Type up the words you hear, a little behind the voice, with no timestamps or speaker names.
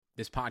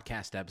This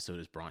podcast episode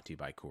is brought to you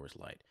by Coors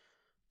Light.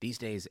 These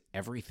days,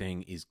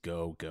 everything is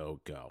go, go,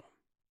 go.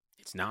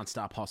 It's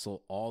nonstop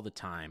hustle all the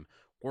time.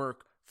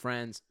 Work,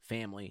 friends,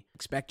 family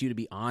expect you to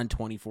be on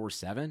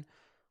 24/7.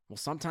 Well,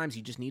 sometimes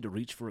you just need to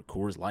reach for a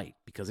Coors Light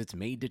because it's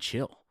made to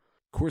chill.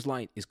 Coors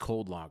Light is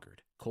cold lagered,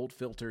 cold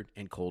filtered,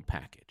 and cold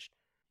packaged.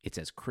 It's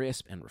as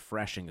crisp and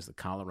refreshing as the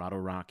Colorado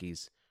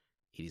Rockies.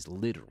 It is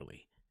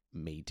literally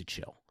made to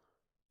chill.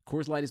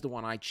 Coors Light is the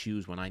one I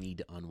choose when I need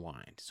to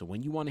unwind. So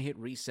when you want to hit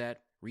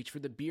reset, reach for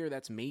the beer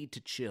that's made to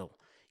chill.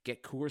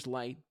 Get Coors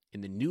Light in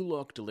the new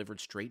look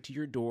delivered straight to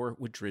your door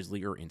with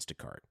Drizzly or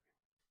Instacart.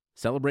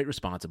 Celebrate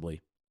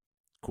responsibly.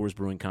 Coors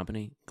Brewing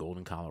Company,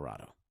 Golden,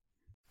 Colorado.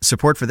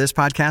 Support for this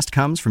podcast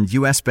comes from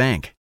U.S.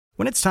 Bank.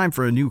 When it's time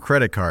for a new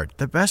credit card,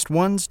 the best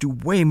ones do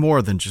way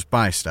more than just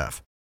buy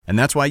stuff. And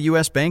that's why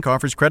U.S. Bank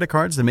offers credit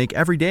cards that make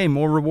every day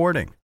more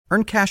rewarding.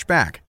 Earn cash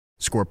back,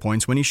 score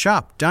points when you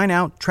shop, dine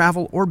out,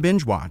 travel, or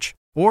binge watch,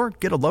 or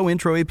get a low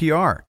intro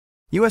APR.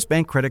 U.S.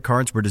 Bank credit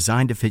cards were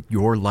designed to fit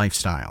your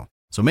lifestyle.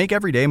 So make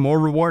every day more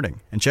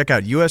rewarding and check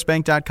out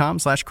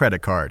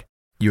usbank.com/credit card.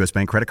 U.S.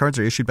 Bank credit cards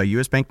are issued by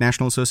U.S. Bank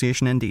National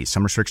Association ND.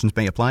 Some restrictions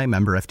may apply.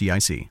 Member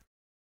FDIC.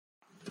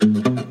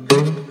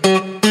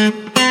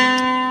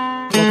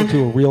 Welcome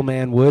to a Real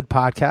Man Wood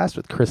podcast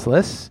with Chris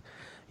Liss,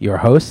 your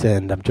host,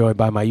 and I'm joined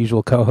by my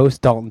usual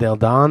co-host, Dalton Dale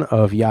Don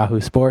of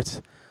Yahoo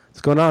Sports.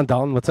 What's going on,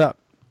 Dalton? What's up?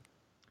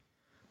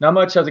 Not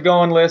much. How's it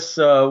going, Liss?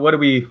 What did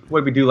we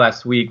do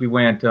last week? We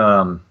went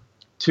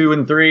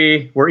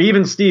 2-3. We're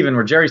even Steven.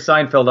 We're Jerry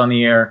Seinfeld on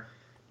the air.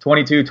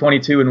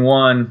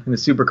 22-1 in the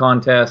Super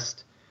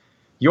Contest.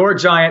 Your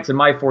Giants and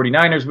my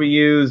 49ers we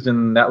used,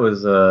 and that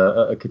was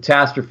a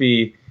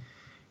catastrophe.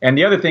 And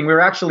the other thing, we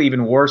were actually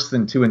even worse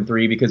than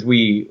 2-3 because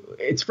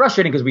it's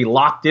frustrating because we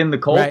locked in the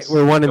Colts. Right,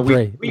 we're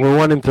 1-3. We're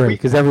 1-3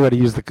 because everyone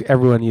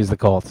used the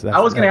Colts. I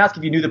was going to ask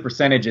if you knew the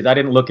percentages. I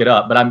didn't look it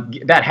up, but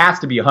that has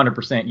to be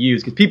 100%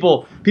 used because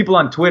people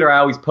on Twitter, I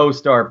always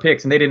post our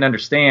picks, and they didn't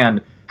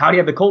understand how do you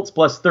have the Colts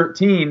plus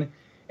 13,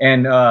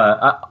 and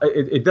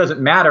it doesn't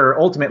matter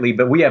ultimately,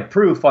 but we have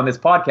proof on this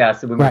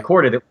podcast that when we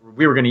recorded it,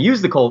 we were going to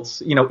use the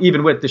Colts,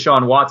 even with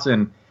Deshaun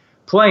Watson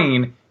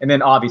playing, and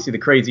then obviously the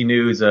crazy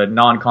news, a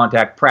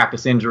non-contact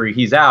practice injury,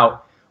 he's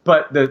out.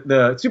 But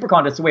the Super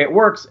Contest, the way it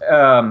works,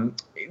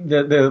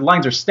 the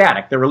lines are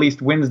static. They're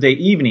released Wednesday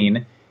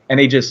evening, and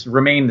they just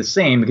remain the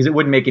same because it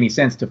wouldn't make any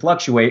sense to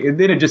fluctuate. And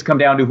then it'd just come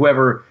down to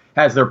whoever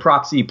has their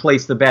proxy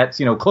place the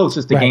bets,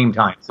 closest to game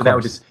time. So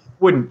that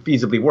wouldn't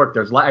feasibly work.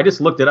 I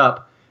just looked it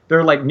up. There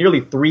are like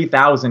nearly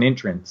 3,000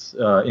 entrants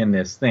in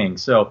this thing.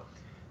 So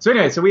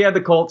anyway, so we had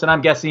the Colts, and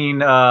I'm guessing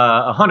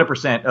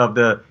 100% of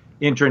the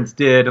entrants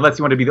did, unless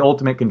you want to be the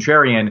ultimate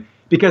contrarian,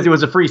 because it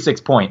was a free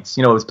 6 points.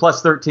 It was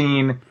plus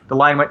 13. The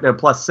line went to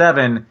plus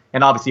 7,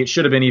 and obviously it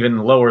should have been even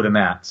lower than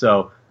that.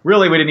 So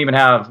really, we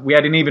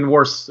had an even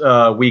worse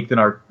week than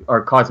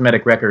our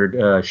cosmetic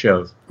record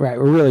shows. Right,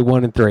 we're really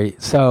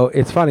 1-3. So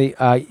it's funny.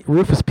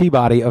 Rufus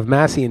Peabody of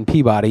Massey and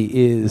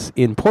Peabody is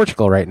in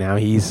Portugal right now.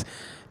 He's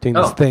doing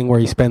this thing where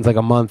he spends like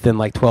a month in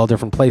like 12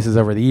 different places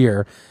over the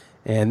year,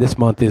 and this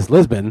month is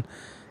Lisbon.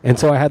 And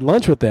so I had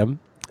lunch with him,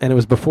 and it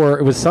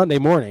was Sunday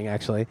morning,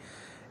 actually.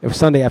 It was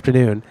Sunday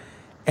afternoon.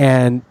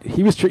 And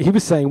he was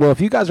saying, well, if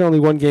you guys are only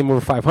one game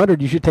over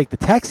 500, you should take the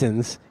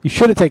Texans. You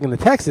should have taken the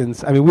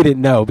Texans. I mean, we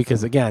didn't know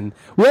because, again,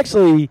 we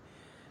actually,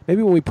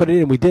 maybe when we put it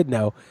in, we did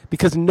know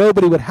because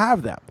nobody would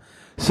have them.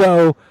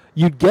 So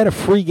you'd get a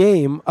free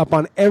game up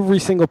on every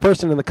single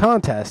person in the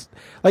contest.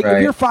 Like,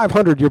 if you're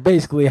 500, you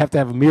basically have to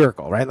have a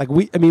miracle, right? Like,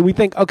 we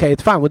think, okay,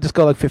 it's fine. We'll just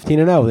go like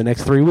 15-0 the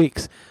next 3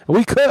 weeks. And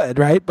we could,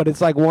 right? But it's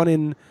like 1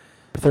 in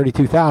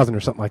 32,000 or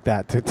something like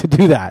that to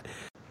do that.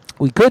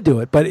 We could do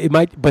it, but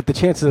the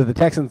chances of the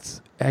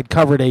Texans had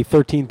covered a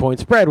 13-point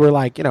spread were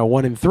like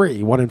 1-3,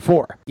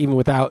 1-4, even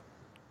without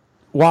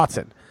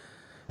Watson.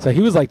 So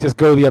he was like, just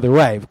go the other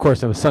way. Of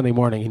course, it was Sunday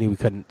morning. He knew we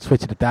couldn't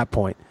switch it at that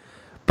point.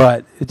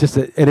 But it's just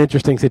an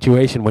interesting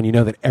situation when you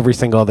know that every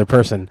single other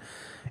person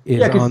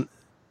is on.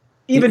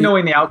 Even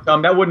knowing the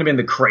outcome, that wouldn't have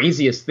been the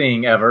craziest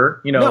thing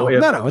ever. No.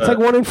 It's like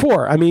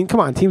 1-4. I mean, come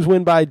on. Teams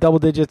win by double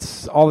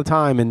digits all the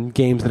time in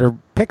games that are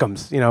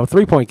pick'ems,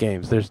 3-point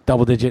games. There's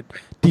double-digit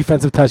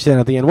defensive touchdown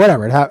at the end,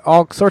 whatever.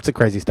 All sorts of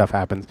crazy stuff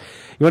happens.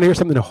 You want to hear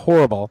something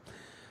horrible?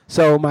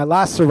 So my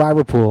last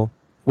survivor pool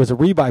was a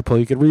rebuy pool.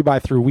 You could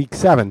rebuy through week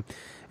 7.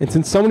 And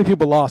since so many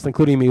people lost,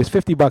 including me, it was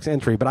 $50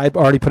 entry, but I'd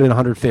already put in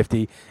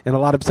 150.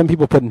 And some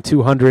people put in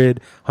 200,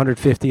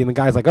 150. And the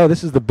guy's like, oh,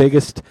 this is the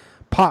biggest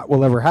pot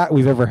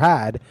we've ever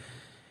had.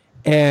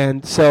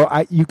 And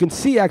so you can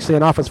see actually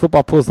on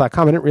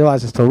offensefootballpools.com, I didn't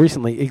realize this until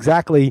recently,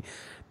 exactly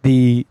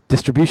the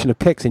distribution of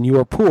picks in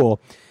your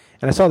pool.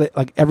 And I saw that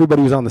like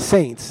everybody was on the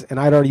Saints, and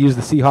I'd already used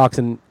the Seahawks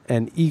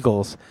and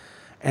Eagles.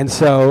 And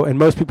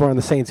most people are on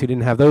the Saints who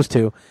didn't have those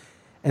two.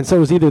 And so it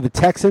was either the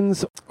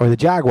Texans or the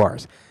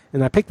Jaguars.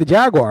 And I picked the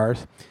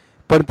Jaguars,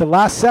 but at the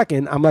last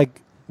second, I'm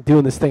like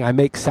doing this thing. I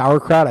make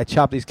sauerkraut. I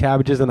chop these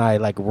cabbages, and I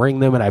like wring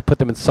them, and I put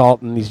them in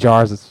salt in these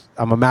jars.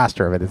 I'm a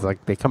master of it. It's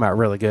like they come out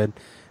really good.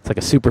 It's like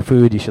a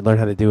superfood. You should learn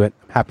how to do it.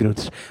 I'm happy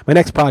to. My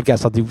next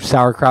podcast, I'll do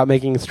sauerkraut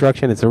making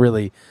instruction. It's a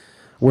really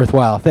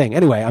worthwhile thing.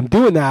 Anyway, I'm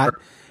doing that,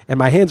 and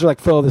my hands are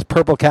like full of this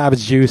purple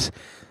cabbage juice,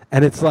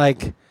 and it's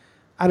like,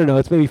 I don't know,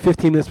 it's maybe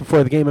 15 minutes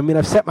before the game. I mean,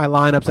 I've set my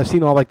lineups. I've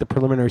seen all like the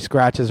preliminary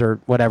scratches or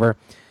whatever,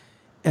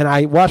 and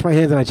I wash my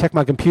hands and I check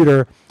my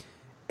computer,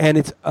 and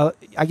it's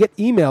I get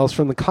emails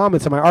from the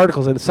comments of my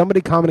articles, and it's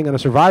somebody commenting on a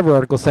Survivor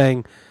article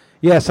saying,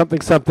 yeah, something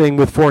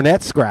with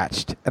Fournette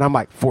scratched. And I'm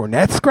like,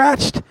 Fournette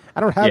scratched? I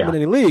don't have him in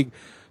any league.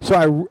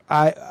 So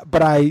I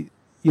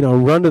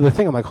run to the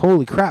thing. I'm like,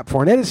 holy crap,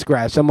 Fournette is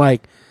scratched. I'm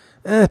like,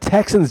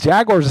 Texans,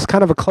 Jaguars is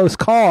kind of a close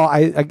call.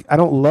 I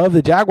don't love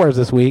the Jaguars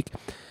this week.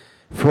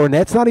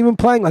 Fournette's not even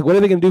playing. Like, what are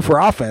they going to do for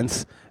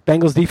offense?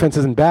 Bengals defense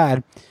isn't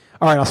bad.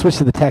 All right, I'll switch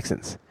to the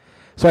Texans.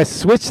 So I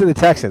switched to the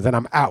Texans, and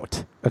I'm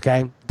out.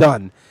 Okay,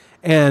 done.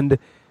 And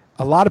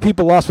a lot of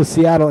people lost with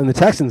Seattle and the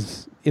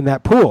Texans in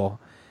that pool.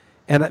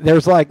 And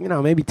there's like,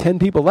 maybe 10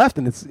 people left,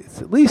 and it's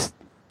at least,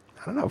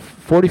 I don't know,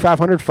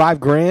 4,500,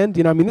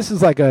 $5,000. I mean, this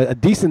is like a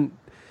decent,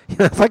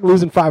 it's like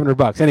losing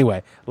 $500.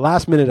 Anyway,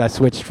 last minute I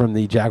switched from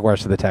the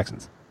Jaguars to the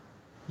Texans.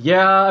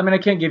 Yeah, I mean, I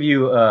can't give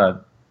you,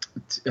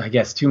 I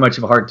guess, too much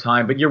of a hard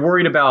time, but you're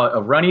worried about a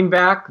running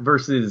back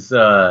versus,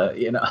 But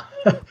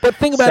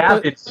think about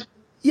Savage.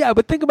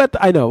 But think about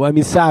I know. I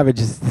mean, Savage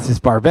is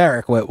just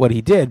barbaric what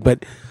he did.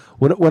 But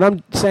what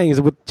I'm saying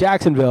is with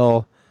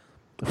Jacksonville,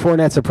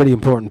 Fournette's a pretty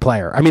important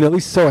player. I mean, at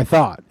least so I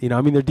thought.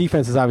 I mean, their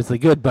defense is obviously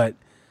good, but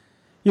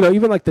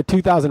even like the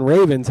 2000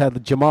 Ravens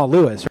had Jamal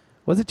Lewis.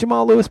 Was it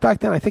Jamal Lewis back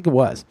then? I think it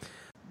was.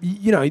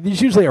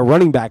 There's usually a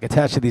running back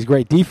attached to these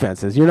great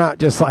defenses. You're not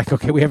just like,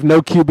 okay, we have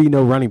no QB,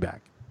 no running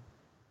back.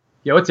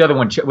 Yeah, what's the other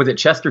one? Was it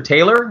Chester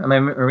Taylor? Am I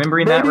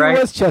remembering that right? Maybe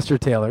it was Chester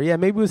Taylor. Yeah,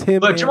 maybe it was him.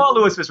 But Jamal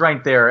Lewis was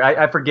right there.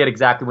 I forget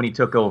exactly when he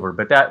took over,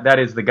 but that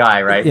is the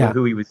guy, right? Yeah.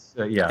 Who he was.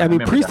 I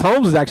mean, Priest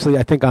Holmes was actually,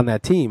 I think, on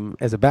that team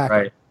as a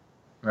backup.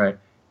 Right.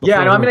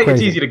 Yeah, no, I mean,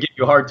 it's easy to give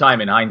you a hard time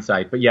in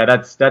hindsight, but yeah,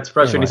 that's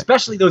frustrating, anyway.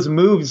 Especially those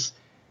moves.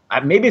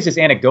 Maybe it's just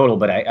anecdotal,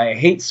 but I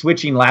hate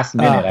switching last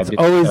minute.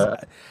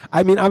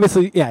 I mean,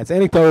 obviously, yeah, it's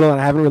anecdotal,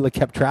 and I haven't really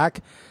kept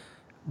track.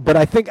 But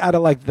I think out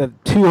of like the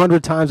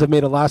 200 times I've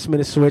made a last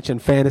minute switch in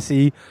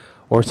fantasy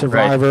or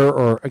Survivor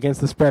or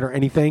against the spread or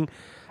anything,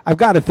 I've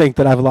got to think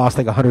that I've lost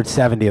like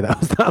 170 of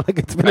those. Not like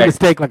it's been a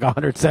mistake like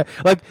 100.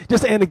 Like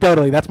just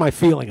anecdotally, that's my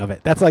feeling of it.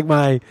 That's like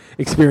my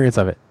experience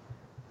of it.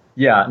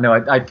 Yeah, no,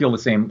 I feel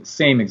the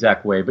same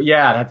exact way. But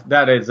yeah,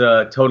 that is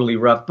totally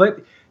rough.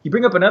 But you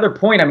bring up another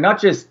point. I mean, not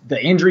just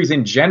the injuries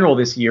in general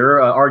this year.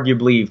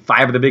 Arguably,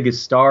 5 of the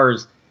biggest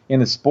stars in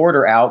the sport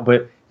are out.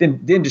 But then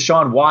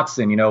Deshaun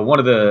Watson, one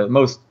of the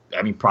most,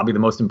 probably the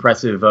most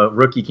impressive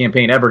rookie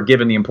campaign ever,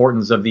 given the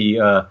importance of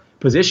the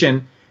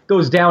position,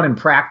 goes down in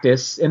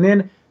practice. And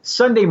then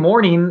Sunday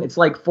morning, it's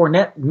like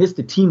Fournette missed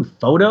a team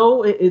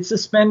photo. It's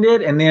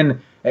suspended. And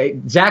then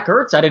Zach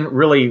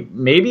Ertz,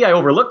 maybe I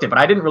overlooked it, but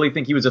I didn't really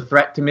think he was a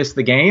threat to miss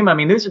the game. I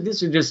mean, this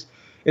is just,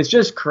 it's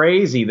just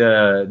crazy.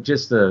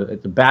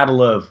 The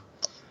battle of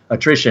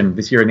attrition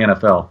this year in the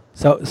NFL.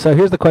 So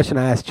here's the question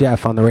I asked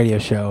Jeff on the radio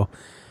show.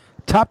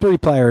 Top 3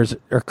 players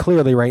are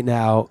clearly right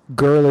now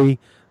Gurley,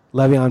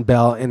 Le'Veon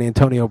Bell, and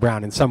Antonio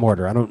Brown in some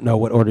order. I don't know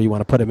what order you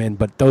want to put them in,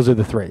 but those are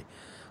the 3.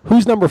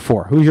 Who's number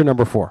 4? Who's your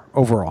number 4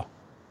 overall?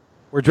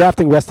 We're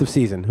drafting rest of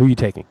season. Who are you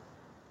taking?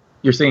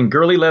 You're saying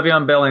Gurley,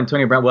 Le'Veon Bell, and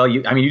Antonio Brown. Well,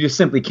 you just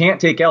simply can't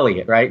take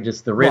Elliott, right?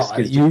 Just the risk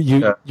is you're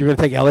going to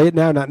take Elliott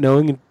now, not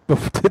knowing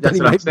that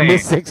he might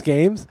miss 6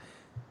 games.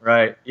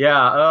 Right.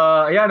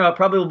 Yeah. No, it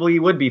probably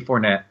would be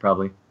Fournette,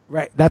 probably.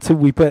 Right. That's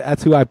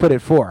who I put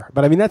it for.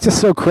 But I mean, that's just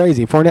so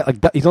crazy.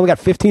 Fournette, he's only got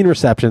 15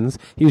 receptions.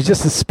 He was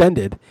just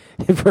suspended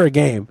for a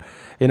game.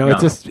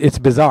 It's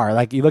bizarre.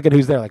 Like you look at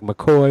who's there, like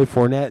McCoy,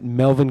 Fournette,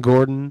 Melvin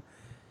Gordon.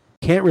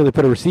 Can't really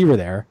put a receiver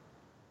there.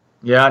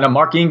 Yeah. No,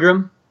 Mark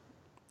Ingram.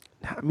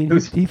 I mean,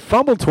 he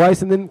fumbled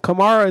twice, and then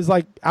Kamara is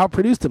like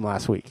outproduced him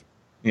last week.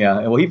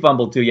 Yeah, well, he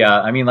fumbled too.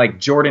 Yeah, I mean, like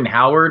Jordan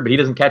Howard, but he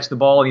doesn't catch the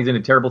ball, and he's in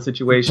a terrible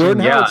situation.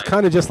 Jordan Howard's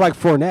kind of just like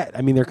Fournette.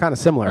 I mean, they're kind of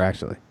similar,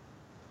 actually.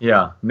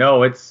 Yeah,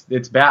 no, it's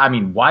bad. I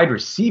mean, wide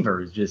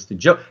receiver is just a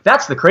joke.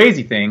 That's the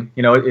crazy thing.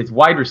 It's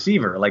wide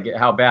receiver, like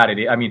how bad it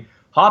is. I mean,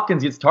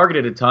 Hopkins gets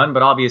targeted a ton,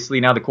 but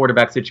obviously now the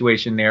quarterback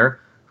situation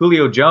there.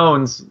 Julio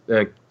Jones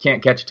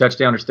can't catch a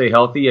touchdown or stay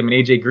healthy. I mean,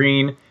 A.J.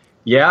 Green.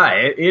 Yeah,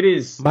 it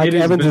is. Mike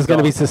Evans is going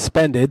to be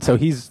suspended, so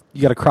you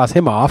got to cross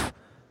him off.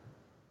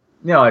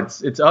 No,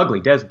 it's ugly.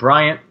 Des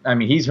Bryant, I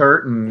mean, he's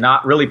hurt and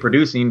not really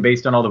producing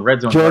based on all the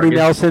red zone Jordy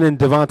targets. Nelson and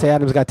Devontae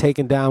Adams got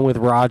taken down with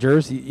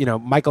Rodgers.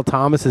 Michael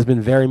Thomas has been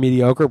very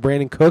mediocre.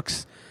 Brandon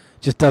Cooks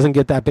just doesn't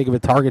get that big of a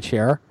target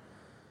share.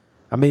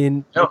 I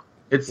mean, no,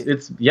 it's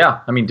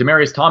I mean,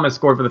 Demaryius Thomas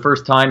scored for the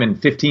first time in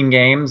 15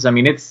 games. I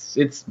mean, it's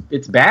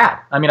bad.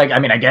 I mean,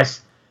 I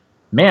guess,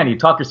 man, you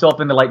talk yourself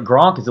into like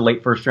Gronk as a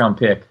late first-round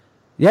pick.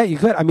 Yeah, you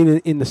could. I mean,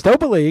 in the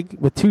Stopa League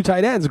with 2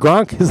 tight ends,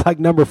 Gronk is like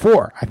number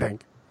 4, I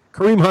think.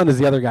 Kareem Hunt is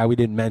the other guy we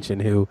didn't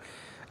mention who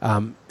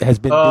has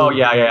been. Oh,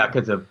 yeah,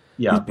 because of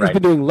he's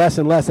been doing less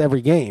and less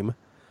every game,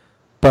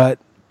 but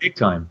big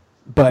time.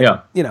 But,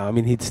 I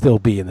mean, he'd still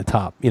be in the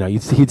top.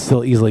 He'd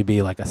still easily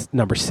be like a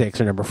number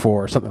 6 or number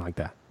 4 or something like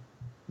that.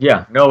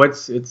 Yeah, no,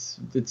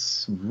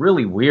 it's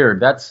really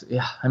weird.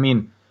 I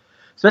mean,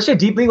 especially a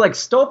deep league like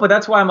Stopa.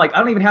 That's why I'm like, I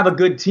don't even have a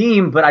good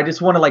team, but I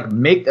just want to like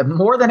make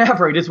more than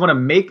ever. I just want to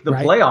make the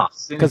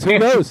playoffs. Because who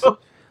knows?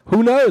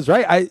 Who knows,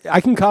 right?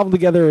 I can cobble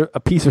together a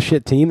piece of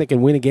shit team that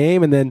can win a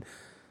game, and then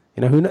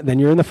then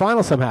you're in the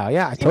final somehow.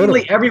 Yeah,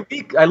 totally. Every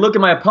week I look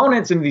at my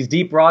opponents in these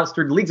deep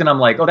rostered leagues, and I'm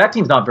like, oh, that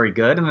team's not very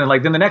good. And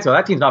then the next one,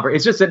 that team's not very.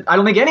 It's just that I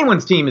don't think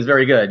anyone's team is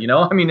very good.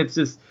 I mean, it's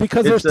just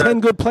because there's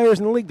 10 good players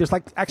in the league. There's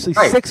like actually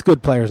 6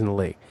 good players in the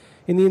league,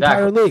 in the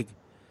entire league.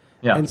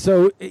 Yeah. And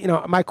so,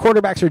 my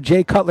quarterbacks are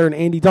Jay Cutler and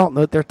Andy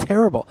Dalton. They're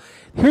terrible.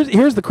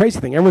 Here's the crazy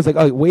thing. Everyone's like,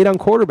 oh, wait on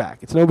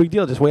quarterback. It's no big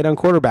deal. Just wait on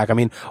quarterback. I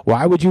mean,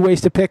 why would you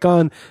waste a pick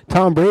on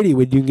Tom Brady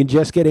when you can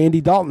just get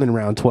Andy Dalton in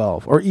round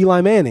 12 or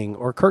Eli Manning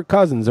or Kirk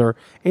Cousins or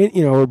Ben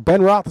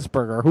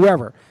Roethlisberger or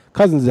whoever?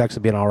 Cousins has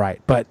actually been all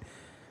right. But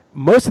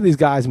most of these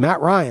guys,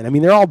 Matt Ryan, I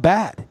mean, they're all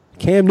bad.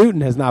 Cam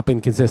Newton has not been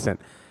consistent.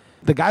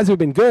 The guys who have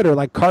been good are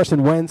like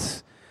Carson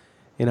Wentz.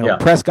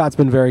 Prescott's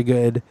been very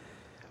good.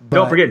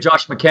 Don't forget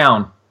Josh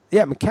McCown.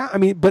 Yeah, I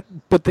mean, but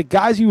the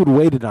guys you would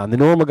wait it on, the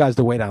normal guys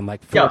to wait on,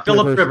 like Phillip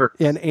Rivers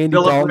and Andy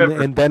Dalton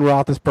and Ben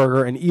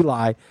Roethlisberger and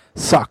Eli,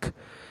 suck.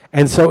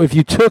 And so if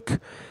you took,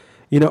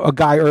 a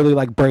guy early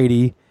like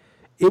Brady,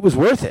 it was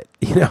worth it.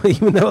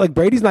 Even though like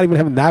Brady's not even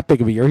having that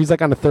big of a year, he's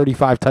like on a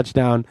 35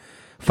 touchdown,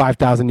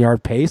 5,000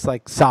 yard pace,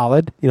 like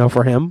solid,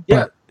 for him.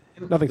 Yeah,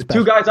 but nothing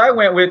special. Two guys I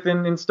went with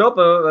in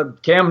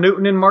Stopa, Cam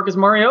Newton and Marcus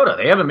Mariota.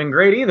 They haven't been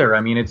great either.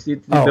 I mean,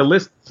 the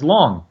list is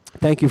long.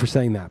 Thank you for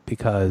saying that,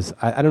 because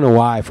I don't know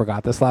why I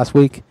forgot this last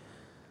week,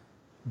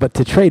 but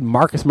to trade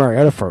Marcus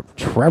Mariota for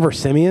Trevor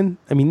Siemian,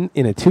 I mean,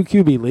 in a 2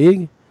 QB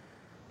league,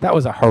 that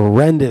was a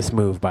horrendous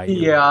move by you.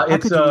 Yeah,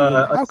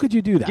 how could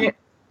you do that?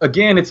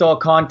 Again, it's all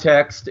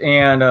context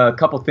and a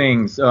couple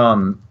things.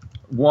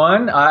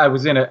 One, I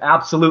was in an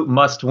absolute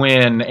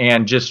must-win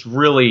and just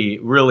really,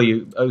 really,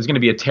 it was going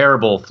to be a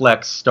terrible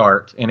flex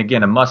start. And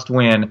again, a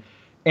must-win.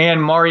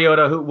 And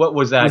Mariota, what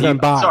was that? He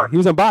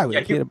was on bye.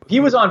 Yeah, he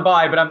was on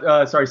bye, but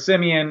I'm sorry,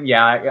 Siemian.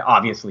 Yeah,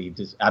 obviously,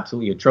 just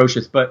absolutely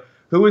atrocious. But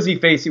who was he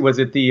facing? Was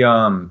it the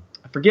I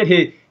forget.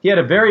 He had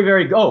a very,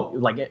 very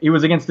it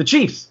was against the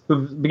Chiefs, who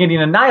was getting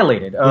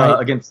annihilated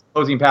against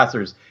opposing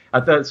passers.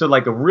 So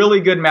like a really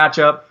good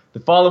matchup.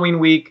 The following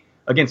week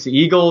against the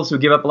Eagles, who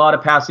give up a lot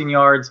of passing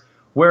yards,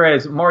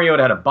 whereas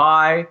Mariota had a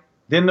bye,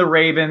 then the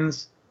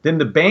Ravens, then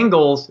the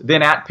Bengals,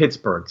 then at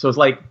Pittsburgh. So it's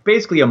like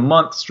basically a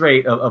month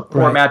straight of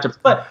poor matchups.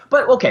 But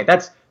okay,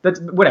 that's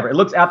whatever. It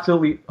looks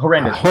absolutely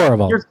horrendous.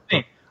 Horrible. Here's the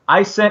thing.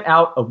 I sent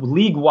out a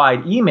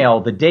league-wide email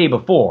the day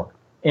before,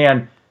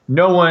 and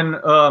no one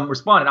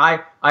responded.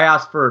 I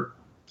asked for,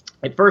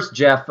 at first,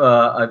 Jeff,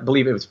 I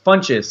believe it was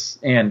Funchess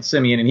and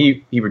Siemian, and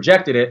he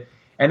rejected it.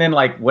 And then,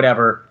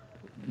 whatever,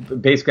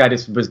 basically I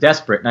just was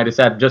desperate, and I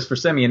decided just for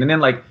Siemian. And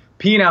then,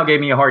 P now gave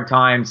me a hard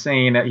time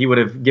saying that he would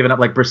have given up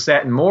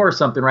Brissett and Moore or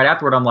something right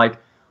afterward. I'm like,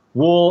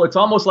 well, it's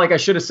almost like I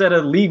should have sent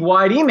a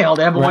league-wide email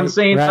to everyone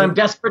saying I'm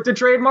desperate to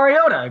trade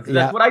Mariota, because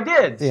that's what I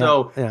did.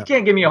 So you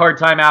can't give me a hard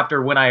time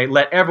after when I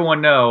let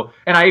everyone know,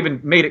 and I even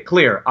made it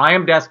clear, I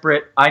am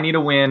desperate, I need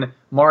a win.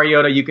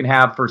 Mariota you can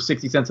have for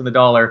 60 cents on the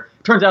dollar.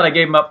 Turns out I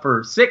gave him up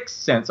for 6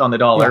 cents on the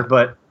dollar,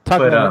 but talk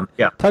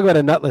about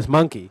a nutless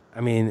monkey. I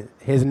mean,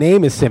 his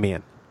name is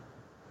Siemian.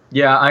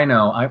 Yeah, I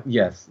know.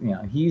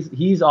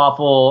 He's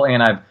awful,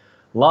 and I've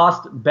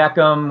lost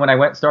Beckham when I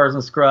went Stars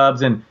and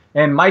Scrubs, and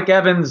Mike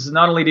Evans.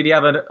 Not only did he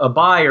have a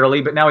bye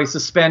early, but now he's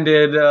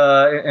suspended.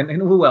 And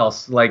who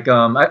else?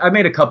 I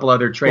made a couple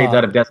other trades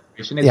out of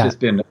desperation. It's just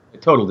been a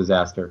total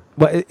disaster.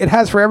 Well, it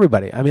has for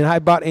everybody. I mean, I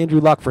bought Andrew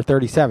Luck for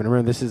 37.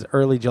 Remember, this is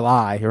early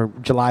July or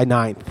July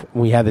 9th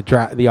when we had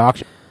the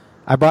auction.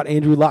 I bought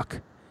Andrew Luck.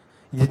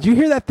 Did you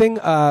hear that thing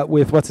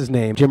with what's his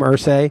name, Jim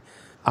Irsay?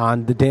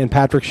 On the Dan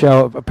Patrick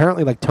show?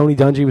 Apparently, Tony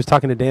Dungy was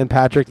talking to Dan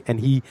Patrick,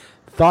 and he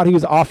thought he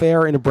was off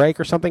air in a break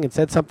or something and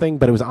said something,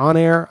 but it was on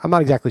air. I'm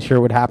not exactly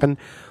sure what happened,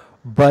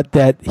 but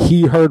that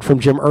he heard from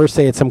Jim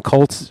Irsay at some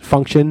Colts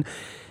function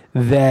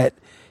that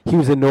he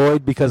was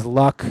annoyed because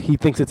he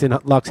thinks it's in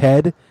Luck's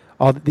head,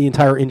 the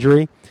entire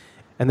injury,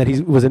 and that he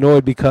was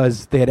annoyed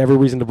because they had every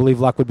reason to believe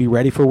Luck would be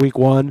ready for week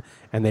 1,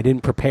 and they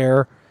didn't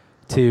prepare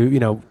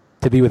to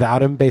be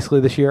without him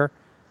basically this year.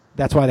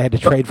 That's why they had to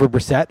trade for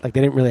Brissett. They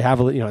didn't really have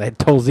they had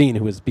Tolzien,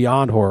 who was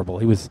beyond horrible.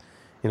 He was,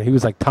 he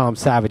was like Tom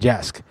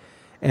Savage-esque.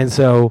 And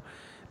so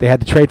they had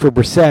to trade for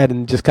Brissett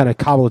and just kind of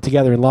cobble it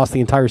together and lost the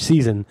entire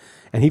season.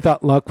 And he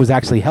thought Luck was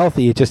actually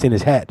healthy. It's just in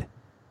his head.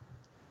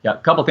 Yeah, a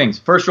couple things.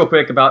 First, real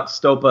quick about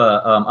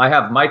Stopa. I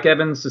have Mike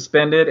Evans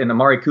suspended and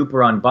Amari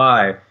Cooper on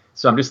bye.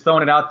 So I'm just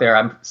throwing it out there.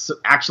 I'm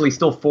actually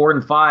still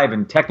 4-5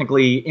 and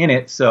technically in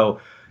it.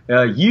 So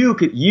you,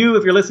 if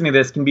you're listening to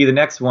this, can be the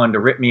next one to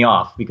rip me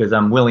off, because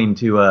I'm willing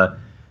to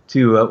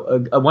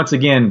once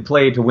again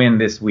play to win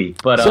this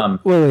week.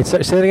 But wait, say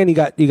that again.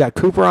 You got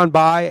Cooper on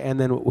bye, and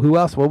then who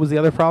else? What was the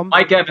other problem?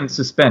 Mike Evans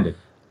suspended.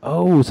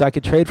 Oh, so I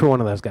could trade for one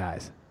of those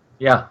guys.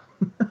 Yeah.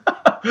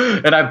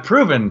 And I've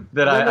proven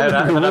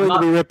that you're willing to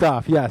be ripped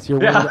off. Yes, you're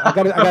willing. I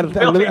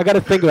got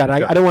to think about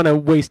it. I don't want to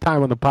waste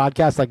time on the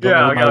podcast like going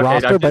over my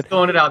roster, but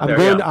throwing it out I'm there.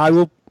 going.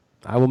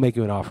 I will make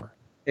you an offer.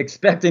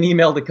 Expect an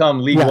email to come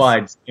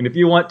league-wide. And if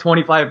you want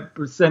 25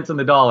 cents on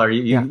the dollar,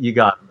 you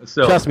got it.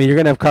 So trust me, you're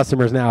going to have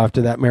customers now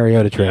after that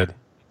Mariota trade. Yeah,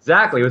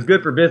 exactly. It was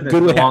good for business.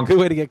 Good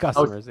way to get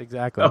customers.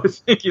 Exactly. I was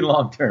thinking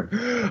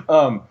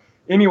long-term.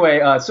 Anyway,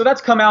 so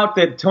that's come out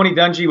that Tony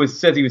Dungy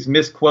says he was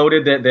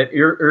misquoted, that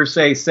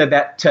Irsay said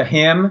that to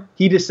him.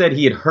 He just said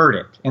he had heard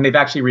it. And they've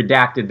actually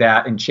redacted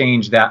that and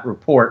changed that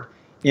report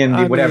in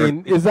the whatever.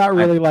 Is that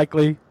really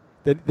likely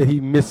that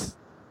he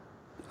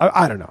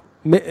I don't know.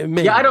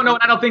 Maybe. Yeah, I don't know,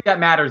 and I don't think that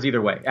matters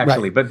either way,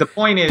 actually. Right. But the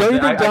point is, don't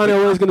you think Don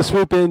Elway is going to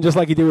swoop in just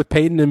like he did with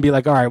Peyton and be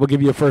like, "All right, we'll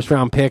give you a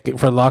first-round pick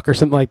for luck or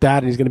something like that,"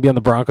 and he's going to be on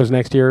the Broncos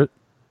next year?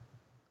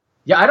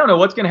 Yeah, I don't know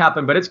what's going to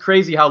happen, but it's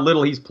crazy how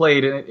little he's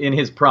played in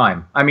his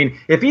prime. I mean,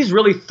 if he's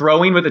really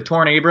throwing with a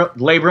torn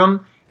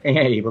labrum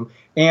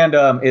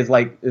and is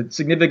like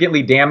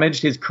significantly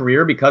damaged his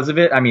career because of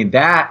it, I mean,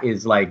 that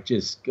is like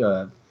just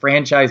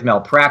franchise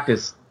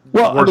malpractice.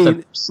 Well, I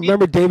mean,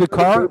 remember David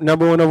Carr,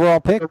 number 1 overall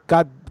pick,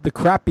 got the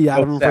crap beat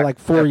out of him for like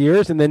 4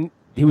 years, and then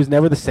he was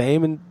never the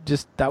same, and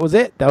just that was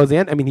it. That was the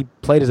end. I mean, he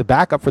played as a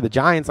backup for the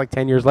Giants like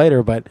 10 years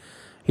later, but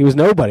he was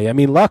nobody. I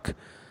mean, Luck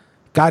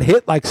got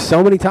hit like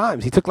so many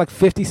times. He took like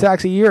 50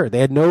 sacks a year. They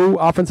had no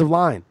offensive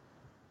line.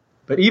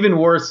 But even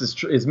worse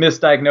is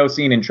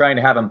misdiagnosing and trying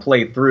to have him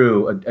play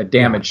through a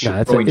damaged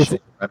shoulder.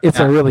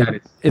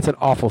 It's an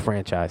awful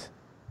franchise.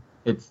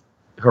 It's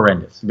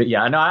horrendous. But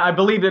yeah, no, I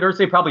believe that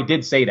Irsay probably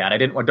did say that.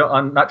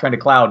 I'm not trying to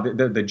cloud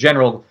the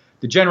general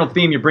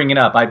theme you're bringing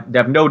up. I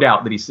have no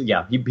doubt that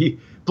he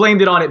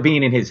blamed it on it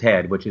being in his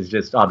head, which is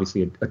just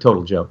obviously a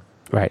total joke.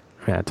 Right.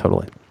 Yeah,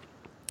 totally.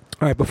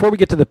 All right, before we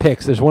get to the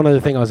picks, there's one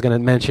other thing I was going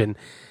to mention,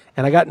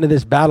 and I got into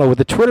this battle with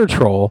the Twitter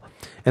troll,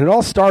 and it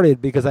all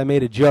started because I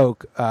made a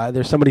joke.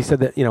 There's somebody said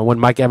that, when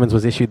Mike Evans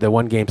was issued the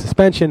 1-game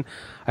suspension,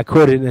 I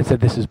quoted it and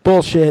said, "This is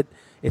bullshit.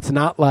 It's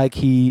not like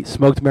he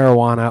smoked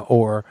marijuana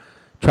or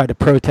tried to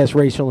protest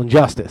racial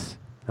injustice."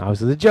 Now,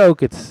 this is a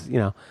joke. It's,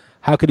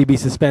 how could he be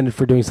suspended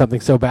for doing something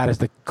so bad as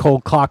to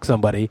cold clock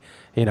somebody?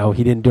 He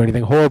didn't do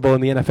anything horrible in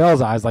the NFL's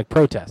eyes like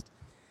protest.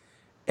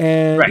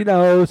 And,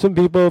 right. Some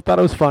people thought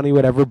it was funny,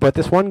 whatever. But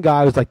this one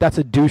guy was like, "That's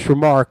a douche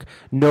remark.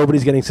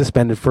 Nobody's getting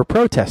suspended for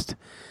protest."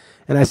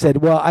 And I said,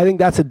 well, I think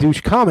that's a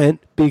douche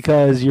comment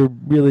because you're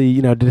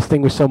really, to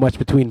distinguish so much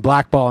between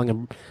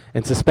blackballing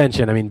and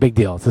suspension. I mean, big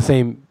deal. It's the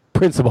same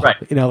principle.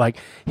 Right. Like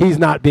he's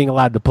not being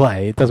allowed to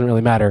play. It doesn't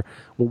really matter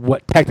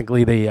what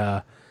technically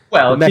the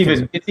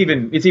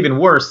it's even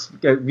worse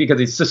because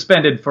he's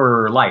suspended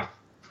for life.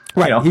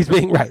 Right, he's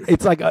being right.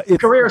 It's like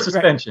it's career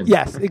suspension. Right.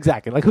 Yes,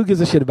 exactly. Like who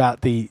gives a shit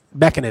about the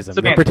mechanism,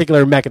 the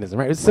particular mechanism,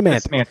 right? It's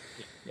semantic.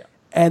 Yeah.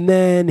 And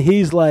then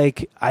he's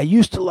like, "I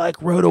used to like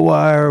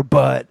RotoWire,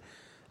 but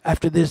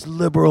after this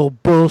liberal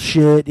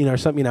bullshit, or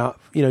something,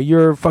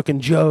 you're a fucking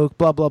joke,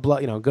 blah blah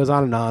blah." Goes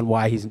on and on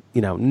why he's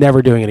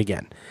never doing it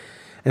again.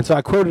 And so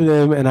I quoted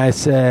him and I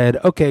said,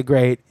 "Okay,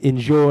 great,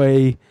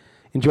 enjoy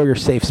your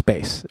safe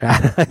space."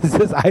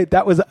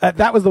 That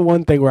was the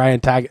one thing where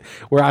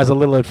where I was a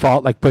little at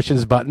fault, like pushing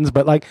his buttons.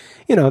 But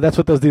that's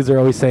what those dudes are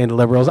always saying to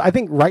liberals. I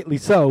think rightly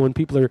so when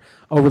people are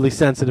overly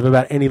sensitive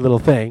about any little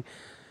thing.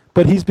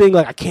 But he's being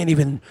like, I can't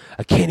even,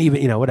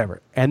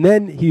 whatever. And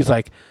then he's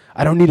like,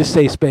 "I don't need a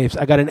safe space.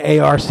 I got an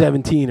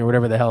AR-17 or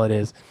whatever the hell it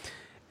is."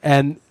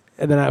 And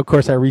then of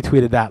course I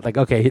retweeted that, like,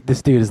 okay,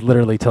 this dude is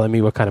literally telling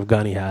me what kind of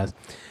gun he has.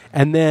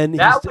 And then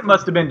that one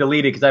must have been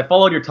deleted because I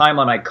followed your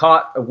timeline. I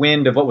caught a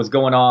wind of what was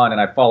going on, and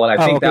I followed.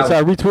 So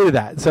I retweeted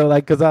that. So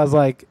because I was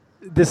like,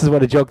 this is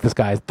what a joke this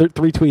guy is. 3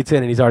 tweets in,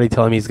 and he's already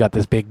telling me he's got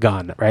this big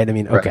gun, right? I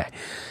mean, okay. Right.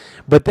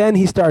 But then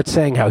he starts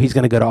saying how he's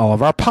going to go to all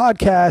of our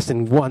podcasts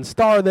and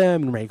 1-star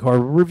them and make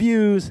horrible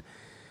reviews.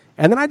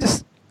 And then I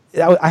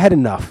had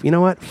enough. You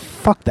know what?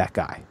 Fuck that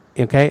guy.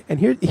 Okay. And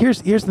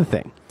here's the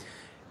thing.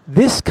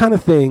 This kind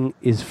of thing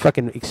is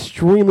fucking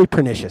extremely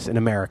pernicious in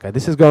America.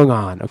 This is going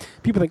on.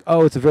 People think,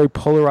 oh, it's a very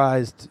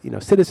polarized,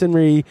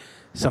 citizenry.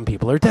 Some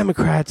people are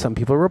Democrats. Some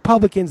people are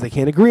Republicans. They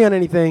can't agree on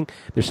anything.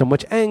 There's so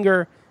much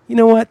anger. You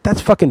know what?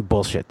 That's fucking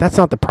bullshit. That's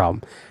not the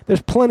problem.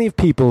 There's plenty of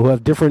people who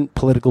have different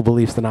political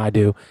beliefs than I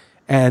do,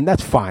 and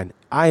that's fine.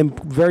 I am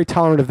very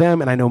tolerant of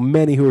them, and I know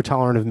many who are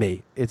tolerant of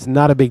me. It's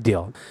not a big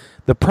deal.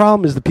 The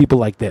problem is the people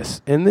like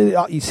this. And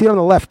you see it on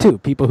the left, too.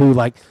 People who,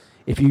 like,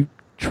 if you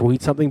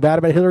tweet something bad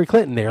about Hillary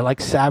Clinton, they're like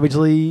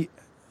savagely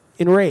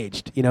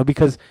enraged,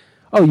 because,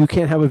 oh, you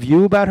can't have a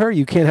view about her,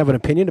 you can't have an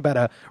opinion about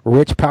a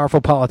rich,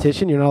 powerful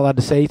politician, you're not allowed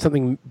to say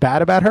something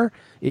bad about her.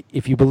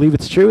 If you believe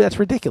it's true, that's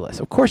ridiculous.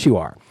 Of course you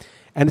are.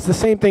 And it's the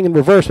same thing in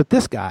reverse with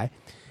this guy.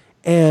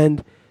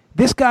 And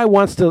this guy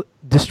wants to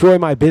destroy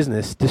my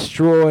business,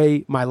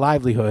 destroy my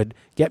livelihood,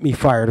 get me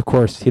fired. Of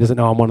course, he doesn't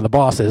know I'm one of the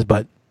bosses,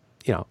 but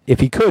if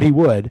he could, he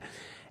would.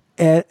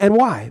 And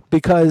why?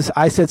 Because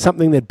I said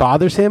something that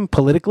bothers him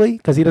politically,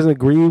 because he doesn't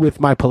agree with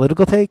my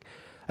political take.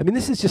 I mean,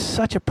 this is just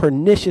such a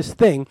pernicious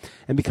thing.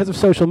 And because of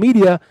social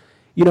media,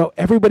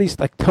 everybody's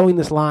like towing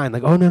this line,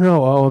 like, oh,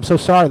 no, oh, I'm so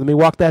sorry. Let me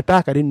walk that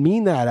back. I didn't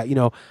mean that.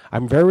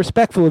 I'm very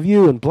respectful of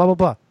you and blah, blah,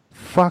 blah.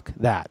 Fuck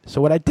that.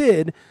 So what I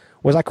did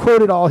was I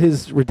quoted all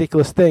his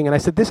ridiculous thing, and I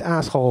said, this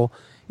asshole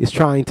is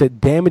trying to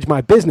damage my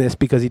business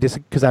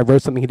because I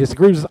wrote something he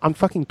disagrees with on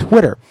fucking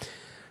Twitter.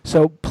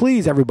 So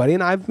please, everybody,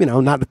 and I've,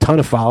 not a ton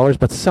of followers,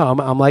 but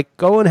some, I'm like,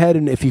 go ahead,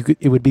 and if you could,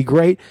 it would be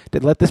great to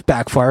let this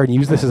backfire and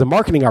use this as a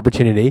marketing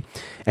opportunity,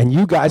 and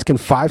you guys can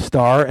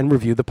 5-star and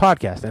review the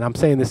podcast. And I'm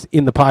saying this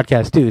in the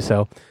podcast too,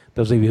 so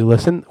those of you who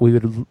listen, we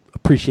would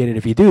appreciate it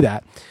if you do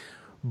that.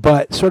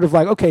 But sort of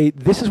like, okay,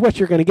 this is what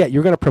you're going to get.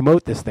 You're going to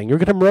promote this thing. You're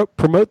going to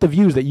promote the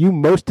views that you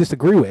most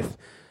disagree with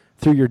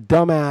through your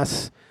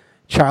dumbass,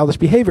 childish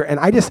behavior. And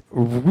I just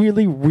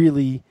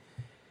really,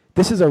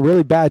 this is a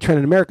really bad trend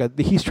in America.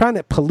 He's trying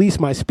to police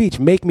my speech,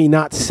 make me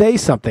not say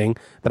something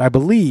that I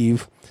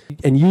believe,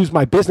 and use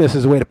my business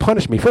as a way to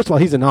punish me. First of all,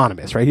 he's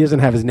anonymous, right? He doesn't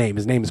have his name.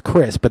 His name is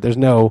Chris, but there's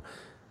no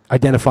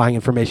identifying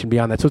information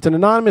beyond that. So it's an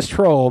anonymous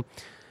troll,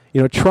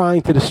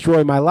 trying to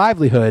destroy my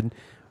livelihood.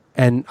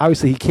 And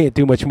obviously he can't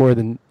do much more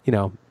than,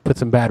 put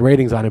some bad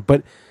ratings on it.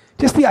 But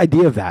just the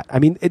idea of that, I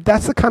mean,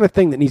 that's the kind of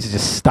thing that needs to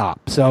just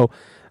stop. So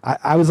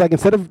I was like,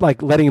 instead of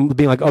like letting him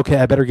being like, okay,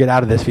 I better get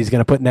out of this if he's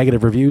going to put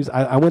negative reviews,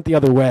 I went the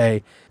other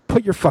way.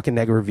 Put your fucking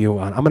negative review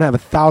on. I'm going to have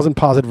 1,000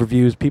 positive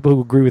reviews, people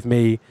who agree with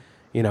me.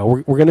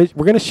 We're going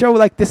to show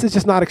like this is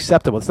just not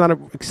acceptable. It's not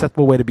an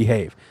acceptable way to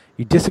behave.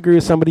 You disagree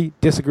with somebody,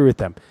 disagree with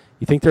them.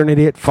 You think they're an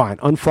idiot, fine.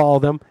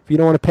 Unfollow them. If you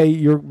don't want to pay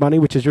your money,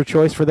 which is your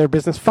choice for their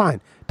business,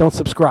 fine. Don't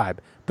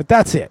subscribe. But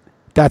that's it.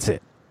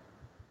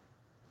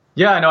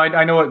 Yeah,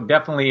 I know it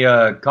definitely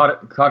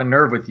caught a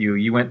nerve with you.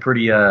 You went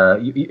pretty.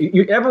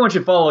 Everyone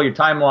should follow your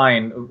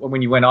timeline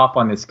when you went off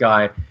on this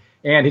guy.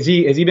 And has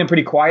he been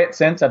pretty quiet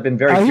since? I've been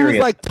very curious. He was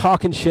like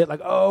talking shit,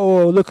 like,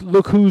 oh,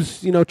 look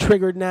who's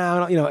triggered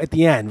now, at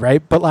the end,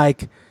 right? But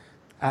like,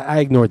 I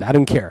ignored that. I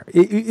don't care.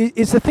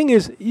 It's the thing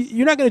is,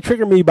 you're not going to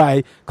trigger me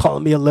by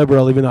calling me a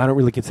liberal, even though I don't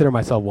really consider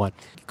myself one.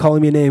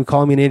 Calling me a name,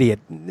 calling me an idiot.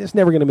 It's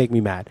never going to make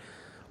me mad.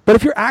 But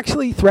if you're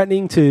actually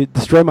threatening to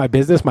destroy my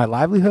business, my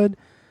livelihood,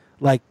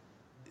 like,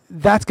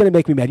 that's going to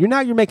make me mad.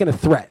 You're making a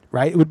threat,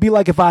 right? It would be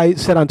like if I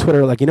said on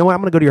Twitter, like, you know what,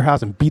 I'm going to go to your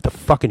house and beat the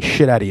fucking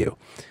shit out of you.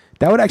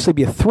 That would actually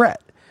be a threat.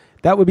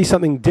 That would be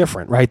something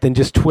different, right, than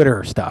just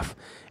Twitter stuff.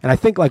 And I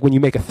think, like, when you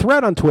make a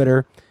threat on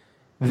Twitter,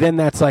 then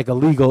that's like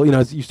illegal.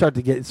 You start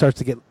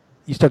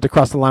to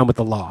cross the line with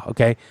the law,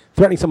 okay?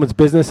 Threatening someone's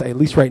business, at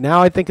least right now,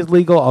 I think is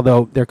legal,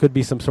 although there could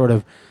be some sort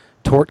of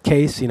tort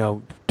case,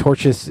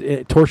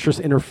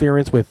 tortious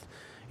interference with,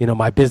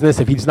 my business.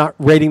 If he's not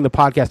rating the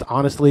podcast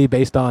honestly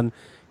based on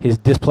his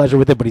displeasure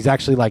with it, but he's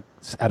actually like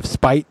out of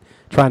spite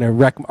trying to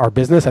wreck our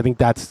business, I think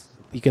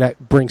you could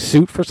bring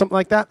suit for something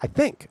like that. I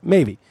think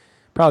maybe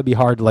probably be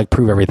hard to like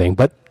prove everything,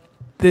 but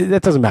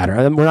that doesn't matter.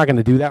 We're not going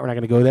to do that. We're not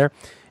going to go there.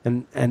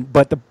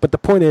 But the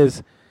point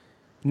is,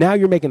 now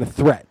you're making a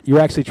threat. You're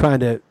actually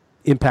trying to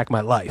impact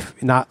my life,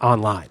 not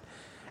online.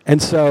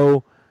 And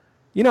so,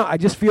 I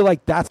just feel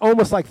like that's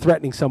almost like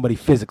threatening somebody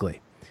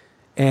physically.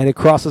 And it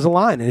crosses a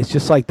line. And it's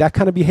just like that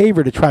kind of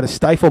behavior to try to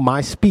stifle my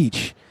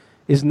speech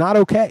is not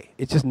okay.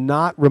 It's just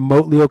not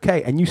remotely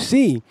okay. And you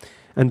see,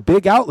 and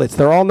big outlets,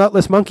 they're all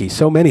nutless monkeys.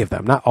 So many of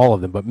them, not all of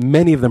them, but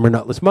many of them are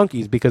nutless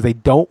monkeys because they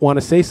don't want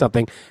to say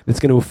something that's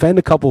going to offend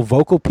a couple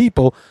vocal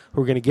people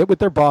who are going to get with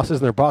their bosses,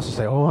 and their bosses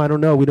say, oh, I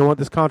don't know, we don't want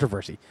this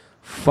controversy.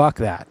 Fuck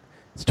that.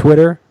 It's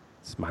Twitter.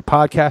 It's my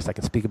podcast. I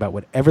can speak about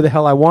whatever the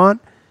hell I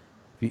want.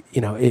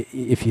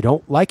 If you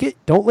don't like it,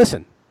 don't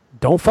listen.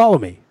 Don't follow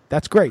me.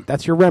 That's great.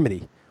 That's your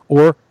remedy.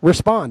 Or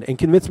respond and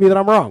convince me that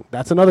I'm wrong.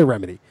 That's another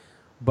remedy.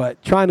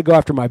 But trying to go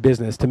after my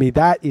business, to me,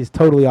 that is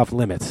totally off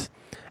limits.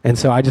 And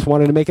so I just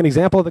wanted to make an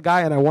example of the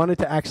guy, and I wanted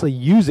to actually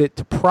use it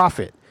to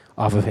profit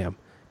off of him,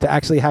 to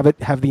actually have it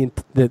have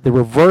the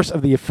reverse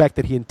of the effect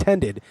that he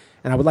intended.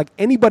 And I would like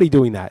anybody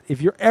doing that.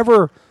 If you're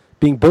ever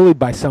being bullied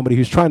by somebody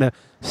who's trying to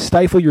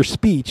stifle your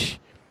speech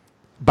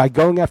by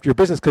going after your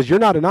business, because you're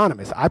not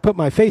anonymous. I put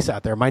my face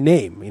out there, my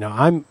name.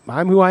 I'm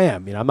who I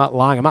am. I'm not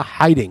lying. I'm not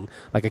hiding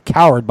like a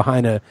coward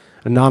behind an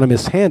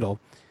anonymous handle.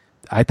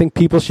 I think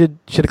people should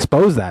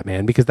expose that,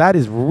 man, because that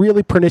is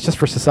really pernicious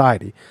for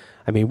society.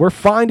 I mean, we're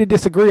fine to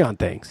disagree on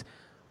things,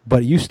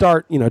 but you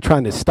start,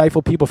 trying to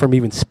stifle people from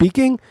even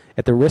speaking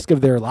at the risk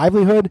of their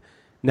livelihood.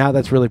 Now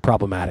that's really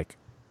problematic.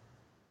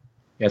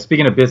 Yeah,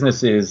 speaking of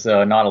businesses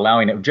not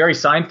allowing it, Jerry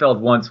Seinfeld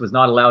once was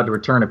not allowed to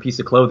return a piece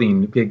of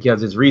clothing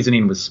because his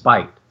reasoning was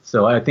spite.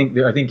 So I think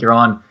you're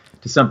on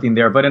to something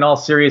there. But in all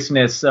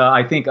seriousness,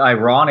 I think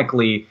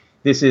ironically,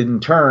 this in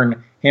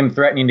turn, him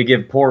threatening to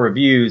give poor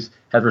reviews,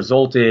 has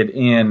resulted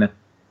in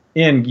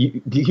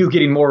you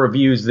getting more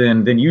reviews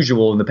than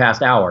usual in the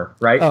past hour,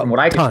 right? From what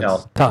I can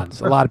tell. Tons.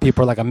 A lot of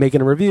people are like, I'm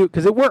making a review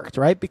because it worked,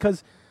 right?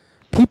 Because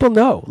people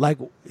know, like,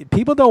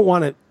 people don't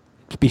want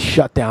to be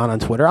shut down on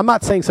Twitter. I'm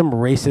not saying some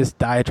racist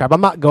diatribe. I'm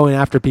not going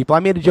after people. I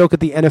made a joke at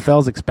the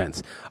NFL's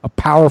expense. A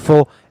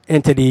powerful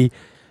entity,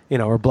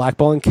 are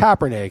blackballing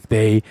Kaepernick.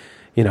 They,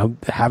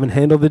 haven't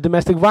handled the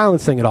domestic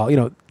violence thing at all.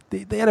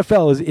 the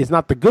NFL is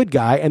not the good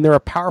guy, and they're a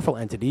powerful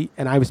entity,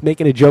 and I was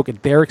making a joke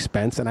at their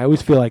expense, and I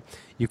always feel like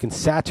you can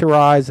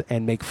satirize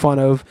and make fun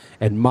of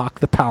and mock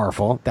the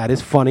powerful. That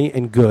is funny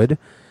and good.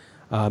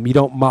 You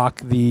don't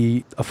mock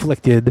the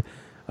afflicted,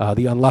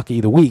 the unlucky,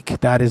 the weak.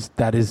 That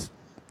is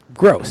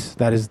gross.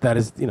 That is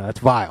that's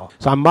vile.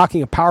 So I'm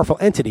mocking a powerful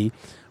entity,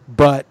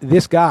 but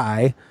this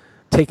guy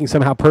taking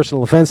somehow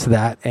personal offense to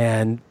that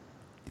and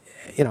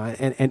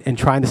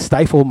trying to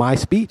stifle my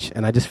speech,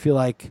 and I just feel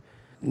like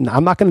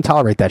I'm not going to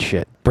tolerate that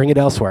shit. Bring it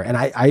elsewhere. And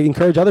I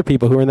encourage other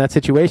people who are in that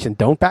situation,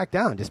 don't back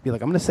down. Just be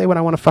like, I'm going to say what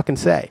I want to fucking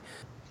say.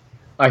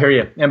 I hear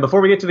you. And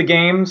before we get to the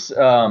games,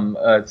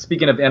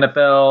 speaking of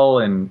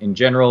NFL and in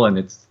general and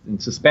its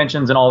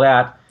suspensions and all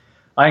that,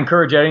 I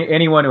encourage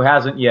anyone who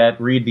hasn't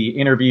yet read the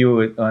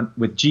interview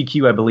with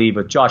GQ, I believe,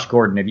 with Josh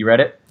Gordon. Have you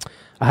read it?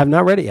 I have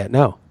not read it yet,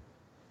 no.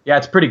 Yeah,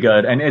 it's pretty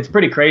good, and it's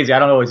pretty crazy. I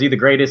don't know, is he the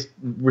greatest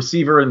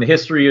receiver in the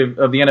history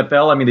of the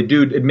NFL? I mean, the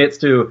dude admits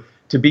to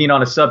being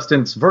on a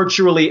substance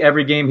virtually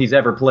every game he's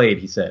ever played,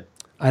 he said.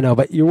 I know,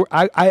 but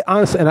I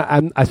honestly,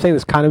 and I say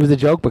this kind of as a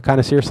joke, but kind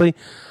of seriously,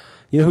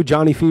 you know who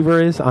Johnny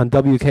Fever is on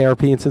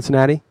WKRP in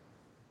Cincinnati?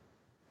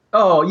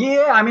 Oh,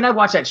 yeah. I mean, I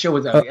watched that show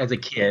as a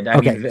kid.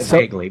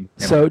 Vaguely.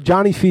 So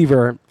Johnny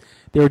Fever,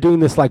 they were doing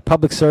this like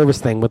public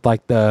service thing with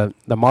like the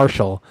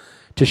marshal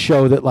to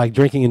show that like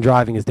drinking and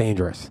driving is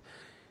dangerous.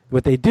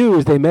 What they do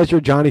is they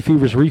measure Johnny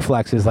Fever's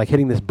reflexes, like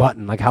hitting this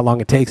button, like how long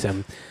it takes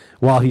him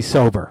while he's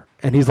sober.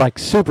 And he's like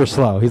super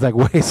slow. He's like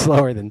way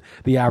slower than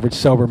the average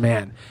sober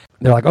man.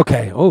 They're like,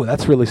 okay, oh,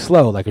 that's really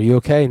slow. Like, are you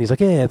okay? And he's like,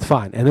 yeah, it's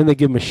fine. And then they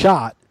give him a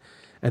shot,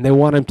 and they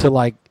want him to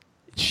like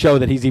show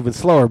that he's even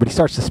slower, but he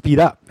starts to speed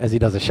up as he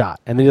does a shot.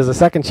 And then he does a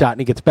second shot,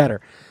 and he gets better.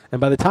 And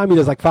by the time he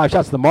does like 5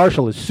 shots, the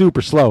marshal is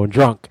super slow and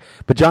drunk.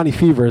 But Johnny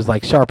Fever is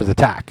like sharp as a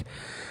tack.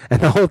 And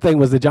the whole thing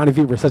was that Johnny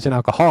Fever is such an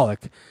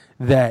alcoholic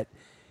that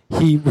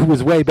he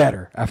was way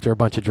better after a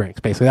bunch of drinks.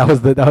 Basically, that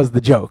was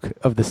the joke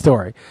of the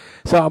story.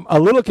 So I'm a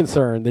little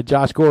concerned that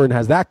Josh Gordon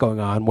has that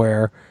going on,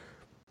 where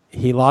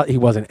he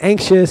wasn't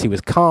anxious, he was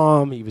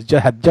calm, he was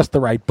had just the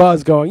right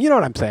buzz going. You know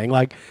what I'm saying?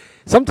 Like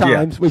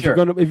sometimes if you're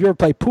going to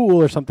play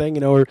pool or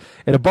something, or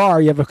at a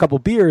bar, you have a couple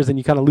beers and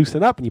you kind of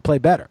loosen up and you play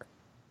better.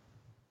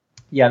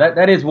 Yeah,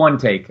 that is one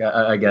take,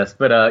 I guess.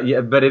 But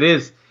but it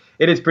is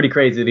pretty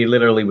crazy that he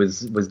literally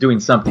was doing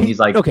something. He's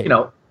like,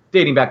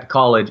 dating back to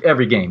college,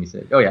 every game, he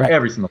said. Oh, yeah, right.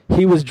 Every single game.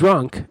 He was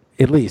drunk,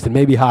 at least, and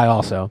maybe high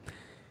also.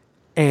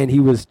 And he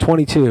was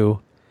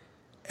 22,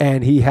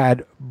 and he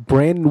had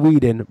Brandon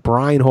Weeden,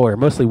 Brian Hoyer,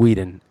 mostly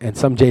Weeden, and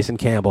some Jason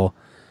Campbell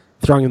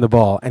throwing him the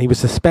ball. And he was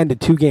suspended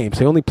 2 games.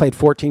 So he only played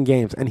 14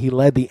 games, and he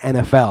led the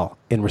NFL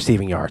in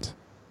receiving yards.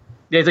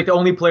 Yeah, he's like the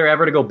only player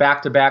ever to go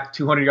back-to-back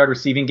 200-yard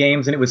receiving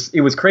games, and it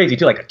was crazy,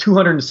 too, like a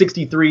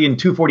 263 and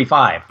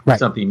 245 or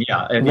something.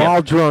 Yeah, and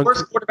while drunk.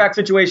 First quarterback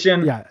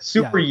situation,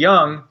 super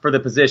young for the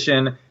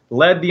position,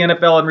 led the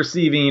NFL in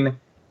receiving,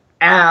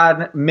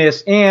 and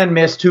missed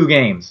 2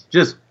 games.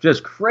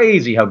 Just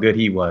crazy how good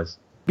he was.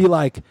 Be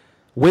like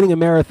winning a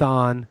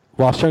marathon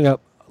while showing up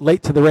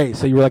late to the race,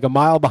 so you were like a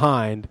mile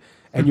behind,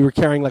 and you were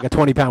carrying like a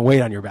 20-pound weight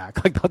on your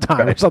back like the whole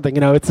time or something.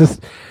 It's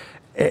just...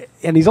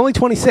 And he's only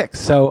 26,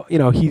 so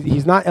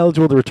he's not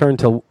eligible to return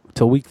till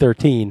week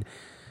 13.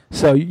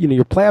 So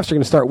your playoffs are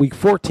going to start week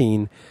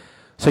 14.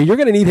 So you're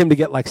going to need him to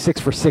get like 6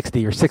 for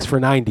 60 or 6 for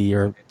 90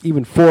 or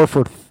even 4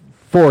 for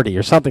 40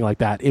 or something like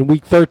that in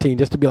week 13,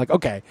 just to be like,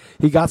 okay,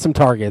 he got some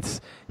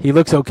targets, he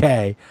looks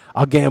okay,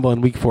 I'll gamble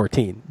in week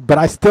 14. But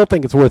I still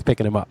think it's worth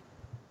picking him up.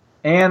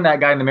 And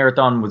that guy in the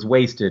marathon was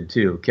wasted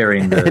too,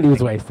 carrying the. And he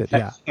was wasted,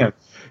 yeah. Yeah,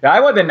 I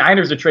want the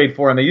Niners to trade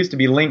for him. They used to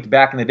be linked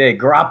back in the day.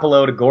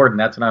 Garoppolo to Gordon.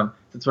 That's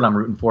what I'm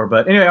rooting for.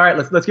 But anyway, all right,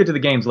 let's get to the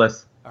games,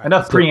 Les. Right,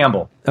 enough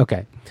preamble.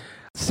 Okay.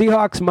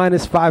 Seahawks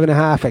minus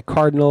 5.5 at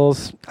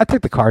Cardinals. I take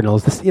the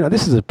Cardinals. This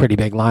is a pretty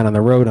big line on the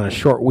road on a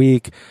short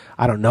week.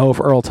 I don't know if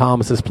Earl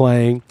Thomas is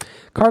playing.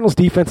 Cardinals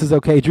defense is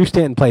okay. Drew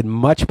Stanton played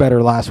much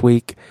better last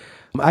week.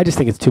 I just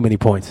think it's too many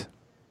points.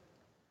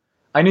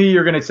 I knew you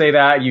were going to say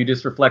that. You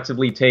just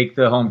reflexively take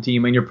the home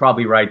team, and you're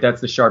probably right.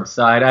 That's the sharp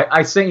side.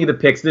 I sent you the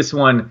picks this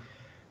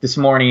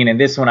morning, and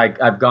this one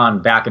I've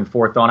gone back and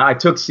forth on. I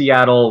took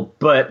Seattle,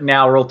 but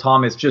now Earl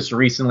Thomas just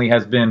recently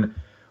has been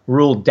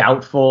ruled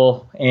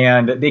doubtful,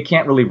 and they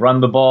can't really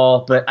run the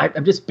ball. But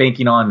I'm just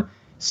banking on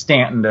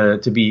Stanton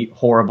to be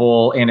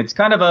horrible, and it's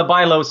kind of a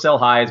buy low, sell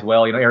high as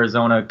well.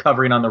 Arizona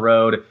covering on the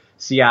road,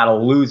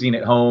 Seattle losing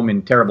at home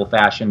in terrible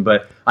fashion.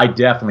 But I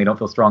definitely don't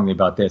feel strongly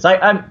about this.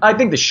 I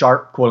think the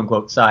sharp, quote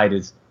unquote, side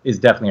is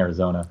definitely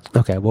Arizona.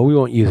 Okay, well, we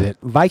won't use it.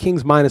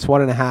 Vikings minus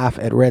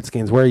 1.5 at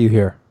Redskins. Where are you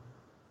here?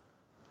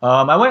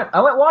 I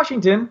went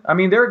Washington. I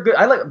mean, they're good.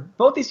 I like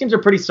both these teams are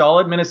pretty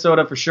solid.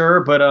 Minnesota for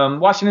sure, but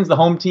Washington's the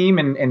home team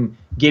and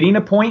getting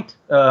a point.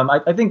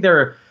 I think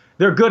they're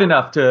good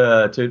enough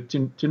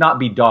to not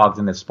be dogs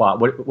in this spot.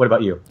 What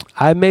about you?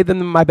 I made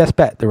them my best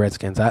bet, the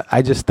Redskins.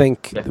 I just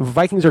think the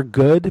Vikings are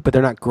good, but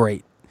they're not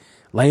great.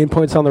 Laying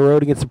points on the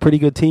road against a pretty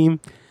good team.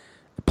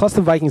 Plus,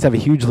 the Vikings have a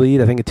huge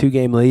lead. I think a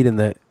 2-game lead in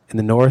the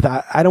North.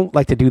 I don't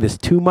like to do this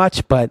too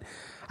much, but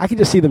I can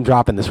just see them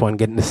dropping this one,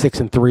 getting to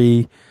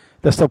 6-3.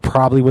 They'll still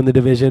probably win the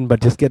division,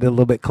 but just get it a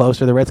little bit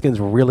closer. The Redskins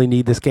really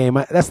need this game.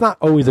 That's not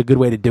always a good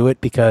way to do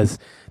it because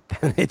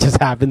it just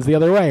happens the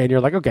other way, and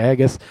you're like, okay, I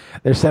guess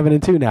they're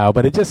 7-2 now.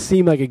 But it just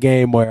seemed like a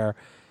game where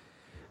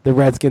the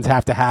Redskins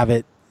have to have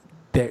it.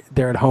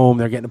 They're at home.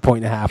 They're getting a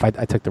point and a half. I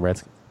took the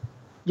Redskins.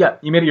 Yeah,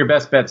 you made it your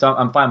best bet, so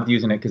I'm fine with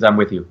using it because I'm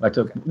with you.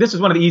 This is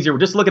one of the easier.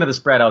 Just looking at the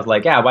spread, I was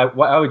like, yeah,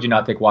 why would you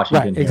not take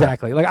Washington? Right,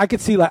 exactly. Here? Like I could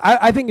see, like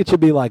I think it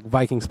should be like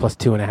Vikings plus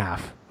 2.5,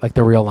 like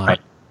the real line. Right.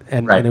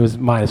 And it was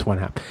minus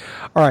 1.5.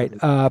 All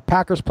right,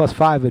 Packers plus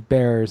 5 at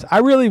Bears. I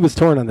really was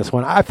torn on this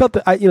one. I felt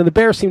that the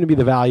Bears seem to be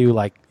the value.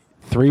 Like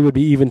 3 would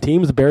be even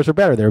teams. The Bears are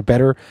better. They're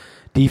better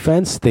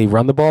defense. They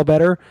run the ball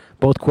better.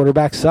 Both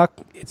quarterbacks suck.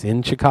 It's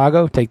in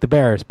Chicago. Take the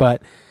Bears.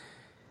 But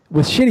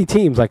with shitty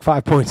teams, like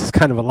 5 points is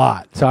kind of a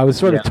lot. So I was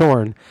sort of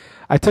torn.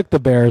 I took the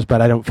Bears, but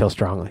I don't feel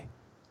strongly.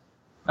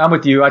 I'm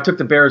with you. I took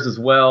the Bears as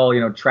well.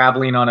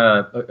 Traveling on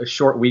a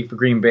short week for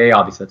Green Bay,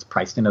 obviously that's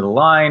priced into the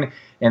line,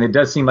 and it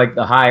does seem like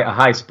a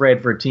high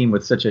spread for a team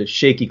with such a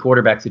shaky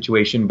quarterback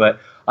situation. But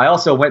I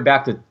also went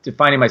back to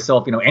finding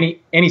myself,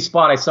 any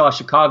spot I saw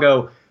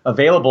Chicago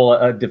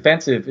available,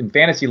 defensive in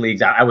fantasy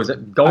leagues, I was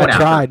going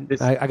after. I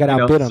tried. I got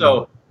outbid on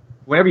so.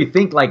 Whenever you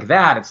think like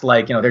that, it's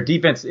like, their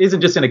defense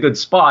isn't just in a good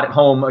spot at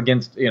home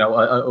against,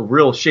 a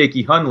real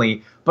shaky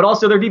Hundley, but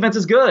also their defense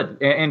is good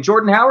and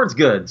Jordan Howard's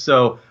good.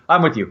 So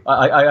I'm with you.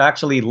 I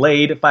actually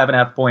laid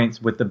 5.5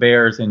 points with the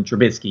Bears and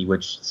Trubisky,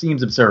 which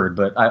seems absurd,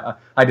 but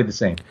I did the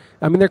same.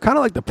 I mean, they're kind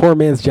of like the poor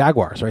man's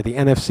Jaguars, right? The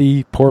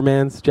NFC poor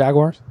man's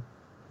Jaguars.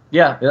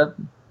 Yeah,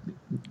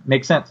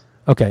 makes sense.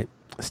 Okay.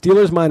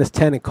 Steelers minus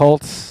 10 at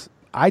Colts.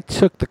 I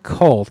took the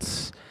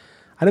Colts.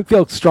 I didn't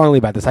feel strongly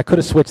about this. I could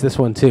have switched this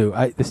one too.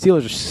 The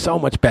Steelers are so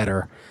much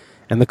better,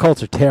 and the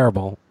Colts are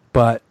terrible.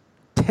 But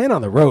 10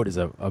 on the road is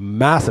a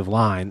massive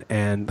line,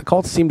 and the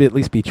Colts seem to at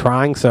least be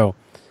trying, so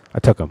I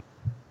took them.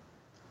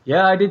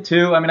 Yeah, I did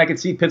too. I mean, I could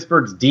see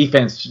Pittsburgh's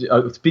defense,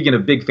 speaking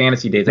of big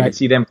fantasy days, I could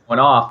see them going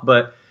off.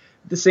 But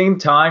at the same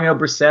time,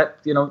 Brissett,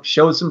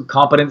 shows some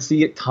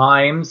competency at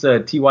times.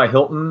 T.Y.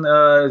 Hilton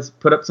has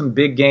put up some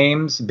big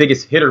games,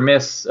 biggest hit or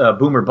miss,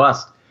 boom or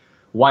bust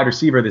wide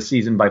receiver this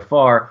season by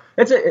far.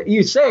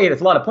 You say it's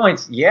a lot of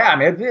points. Yeah, I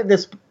mean,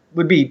 this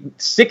would be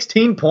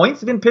 16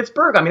 points in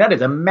Pittsburgh. I mean, that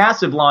is a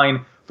massive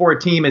line for a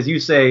team, as you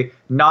say,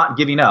 not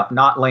giving up,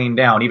 not laying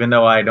down, even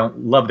though I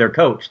don't love their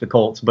coach, the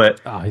Colts.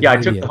 But I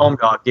took the home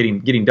dog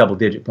getting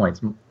double-digit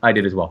points. I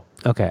did as well.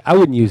 Okay, I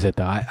wouldn't use it,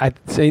 though. I'd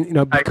say,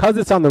 because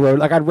it's on the road,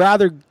 like I'd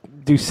rather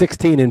do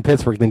 16 in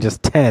Pittsburgh than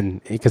just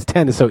 10, because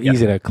 10 is so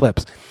easy to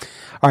eclipse.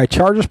 All right,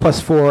 Chargers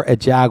plus 4 at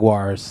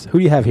Jaguars. Who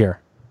do you have here?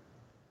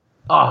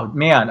 Oh,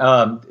 man.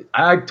 I'm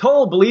a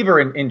total believer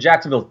in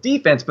Jacksonville's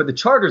defense, but the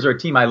Chargers are a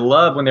team I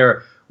love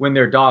when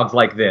they're dogs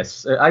like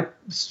this. I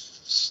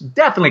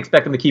definitely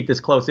expect them to keep this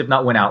close, if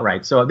not win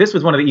outright. So this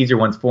was one of the easier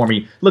ones for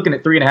me. Looking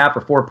at 3.5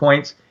 or 4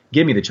 points,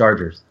 give me the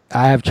Chargers.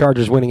 I have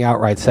Chargers winning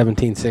outright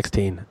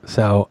 17-16.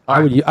 So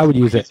I would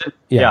use it.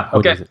 Yeah.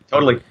 Okay.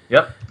 Totally.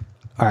 Yep.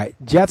 All right.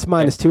 Jets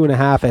minus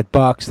 2.5 at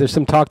Bucks. There's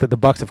some talk that the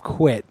Bucks have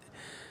quit,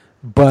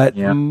 but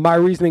my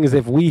reasoning is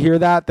if we hear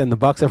that, then the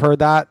Bucks have heard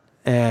that,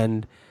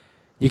 and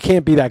you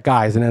can't be that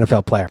guy as an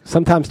NFL player.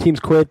 Sometimes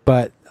teams quit,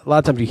 but a lot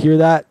of times you hear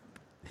that,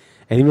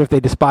 and even if they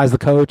despise the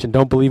coach and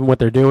don't believe in what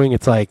they're doing,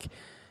 it's like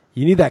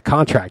you need that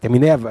contract. I mean,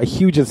 they have a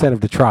huge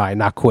incentive to try and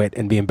not quit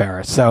and be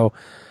embarrassed. So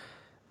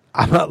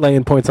I'm not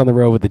laying points on the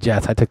road with the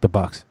Jets. I took the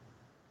Bucks.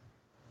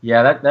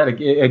 Yeah, that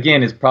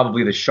again is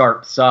probably the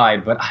sharp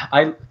side, but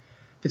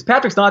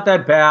Fitzpatrick's not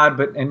that bad,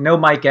 and no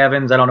Mike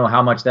Evans. I don't know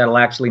how much that'll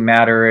actually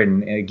matter.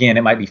 And again,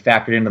 it might be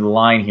factored into the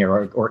line here,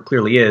 or it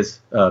clearly is.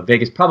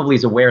 Vegas probably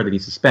is aware that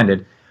he's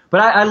suspended. But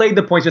I laid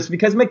the points just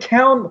because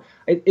McCown,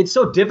 it's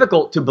so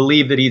difficult to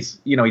believe that he's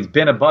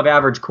been above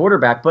average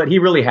quarterback, but he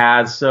really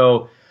has.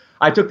 So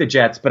I took the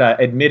Jets, but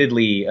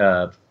admittedly,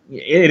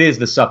 it is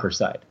the sucker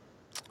side.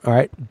 All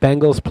right,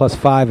 Bengals plus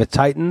 5 at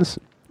Titans.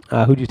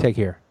 Who'd you take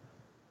here?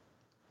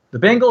 The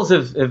Bengals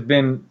have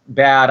been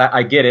bad.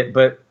 I get it,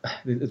 but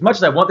as much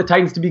as I want the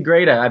Titans to be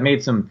great, I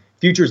made some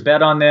futures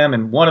bet on them,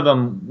 and one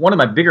of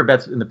my bigger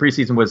bets in the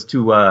preseason was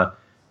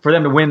for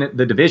them to win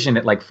the division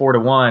at like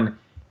 4-1,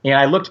 and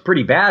I looked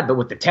pretty bad. But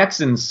with the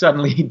Texans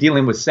suddenly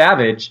dealing with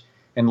Savage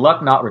and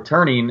Luck not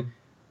returning,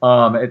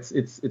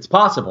 it's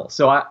possible.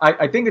 So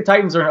I think the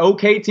Titans are an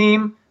okay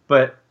team,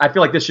 but I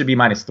feel like this should be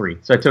 -3.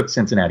 So I took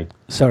Cincinnati.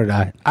 So did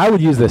I. I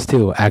would use this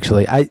too,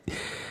 actually.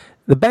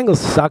 The Bengals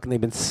suck, and they've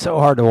been so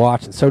hard to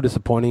watch and so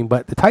disappointing,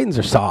 but the Titans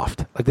are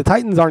soft. Like, the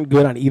Titans aren't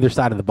good on either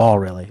side of the ball,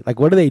 really. Like,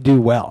 what do they do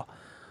well?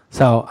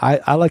 So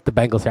I like the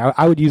Bengals here.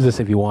 I would use this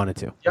if you wanted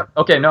to. Yep.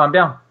 Okay, no, I'm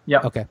down.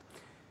 Yep. Okay.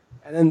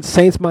 And then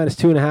Saints minus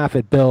 2.5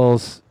 at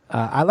Bills.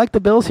 I like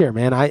the Bills here,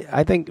 man.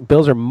 I think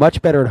Bills are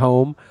much better at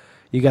home.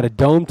 You got a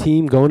dome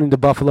team going into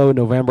Buffalo in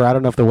November. I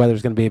don't know if the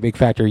weather's going to be a big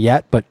factor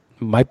yet, but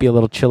might be a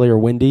little chilly or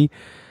windy.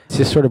 It's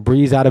just sort of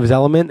Breeze out of his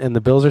element, and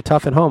the Bills are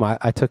tough at home.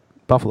 I took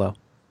Buffalo.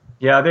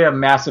 Yeah, they have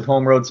massive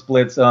home road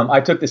splits. I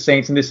took the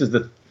Saints, and this is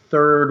the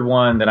third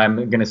one that I'm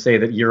going to say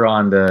that you're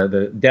on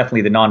the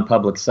definitely the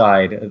non-public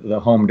side, the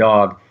home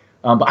dog.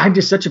 But I'm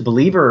just such a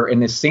believer in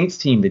this Saints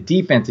team, the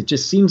defense. It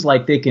just seems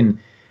like they can.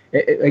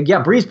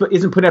 Breeze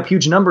isn't putting up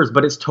huge numbers,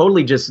 but it's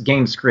totally just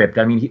game script.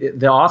 I mean,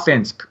 the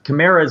offense,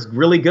 Kamara is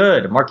really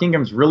good. Mark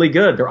Ingram's really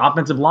good. Their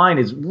offensive line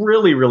is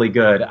really, really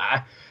good.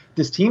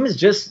 This team is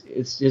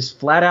just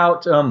flat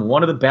out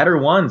one of the better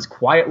ones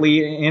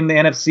quietly in the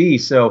NFC.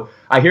 So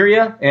I hear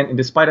you. And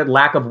despite a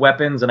lack of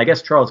weapons, and I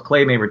guess Charles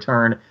Clay may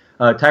return,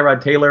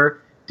 Tyrod Taylor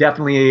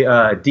definitely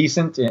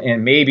decent,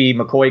 and maybe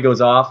McCoy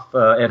goes off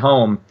at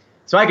home.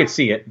 So I could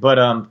see it. But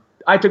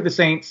I took the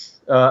Saints.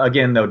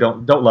 Again, though,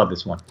 don't love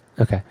this one.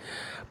 Okay.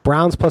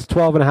 Browns plus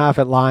 12.5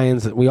 at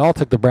Lions. We all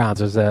took the Browns.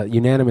 There's a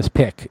unanimous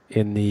pick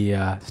in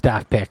the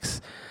staff picks.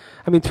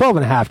 I mean,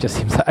 12.5 just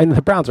seems like, I know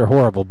the Browns are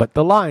horrible, but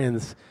the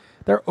Lions,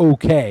 they're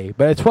okay.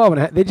 But at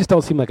 12.5, they just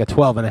don't seem like a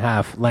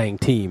 12.5 laying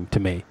team to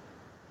me.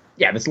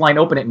 Yeah, this line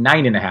opened at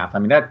 9.5. I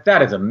mean,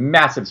 that is a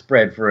massive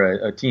spread for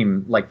a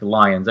team like the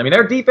Lions. I mean,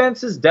 their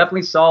defense is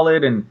definitely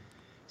solid, and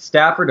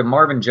Stafford and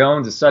Marvin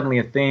Jones is suddenly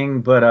a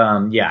thing, but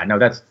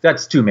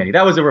that's too many.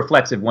 That was a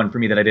reflexive one for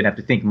me that I didn't have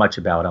to think much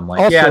about. I'm like,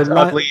 also, yeah, it's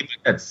ugly,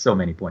 but that's so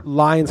many points.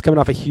 Lions coming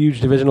off a huge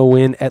divisional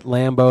win at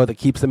Lambeau that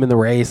keeps them in the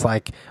race,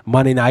 like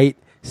Monday night,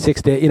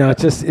 6 days.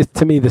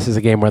 To me, this is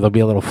a game where they'll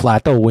be a little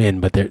flat. They'll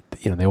win, but they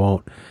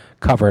won't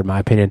cover, in my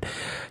opinion.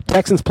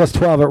 Texans plus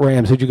 12 at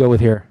Rams. Who'd you go with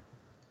here?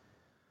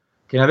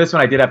 Okay, now this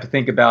one I did have to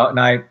think about, and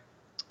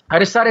I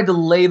decided to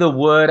lay the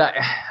wood.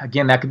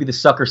 Again, that could be the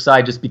sucker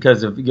side just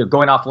because of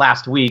going off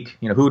last week.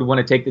 Who would want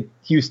to take the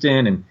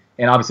Houston, and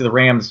obviously the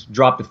Rams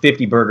dropped the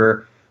 50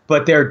 burger,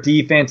 but their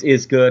defense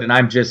is good, and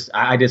I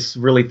just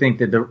really think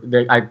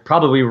that I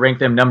probably rank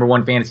them number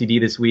one fantasy D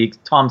this week.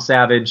 Tom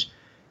Savage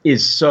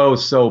is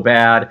so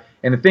bad,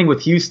 and the thing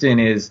with Houston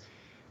is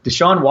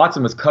Deshaun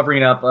Watson was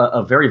covering up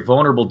a very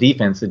vulnerable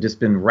defense that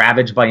just been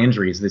ravaged by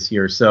injuries this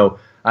year. So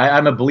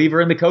I'm a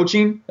believer in the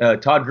coaching.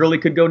 Todd Gurley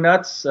could go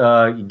nuts.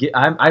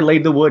 I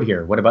laid the wood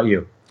here. What about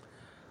you?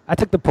 I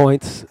took the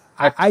points.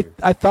 I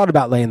thought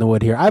about laying the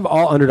wood here. I have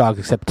all underdogs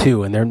except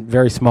 2, and they're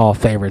very small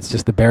favorites,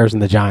 just the Bears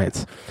and the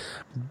Giants.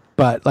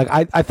 But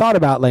I thought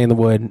about laying the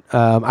wood.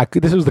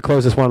 This was the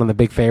closest one on the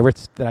big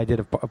favorites that I did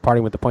of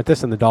parting with the point.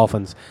 This and the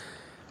Dolphins.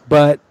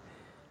 But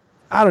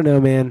I don't know,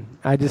 man.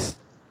 I just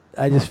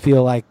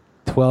feel like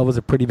 12 is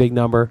a pretty big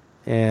number,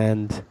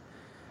 and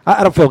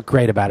I don't feel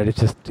great about it.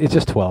 It's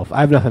just 12.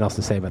 I have nothing else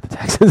to say about the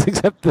Texans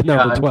except the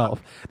number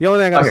 12. The only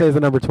thing I got to say is the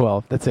number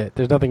 12. That's it.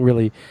 There's nothing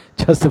really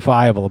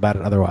justifiable about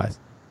it otherwise.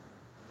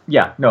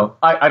 Yeah, no,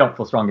 I don't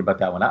feel strongly about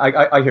that one.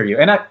 I hear you,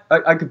 and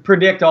I could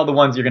predict all the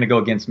ones you're going to go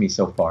against me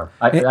so far.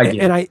 I feel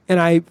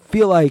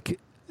like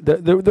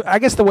I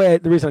guess the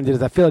reason I did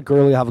is I feel like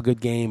Gurley will have a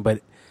good game,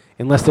 but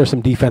unless there's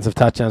some defensive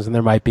touchdowns, and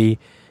there might be,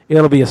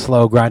 it'll be a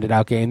slow, grinded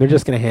out game. They're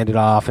just going to hand it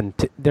off, and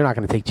they're not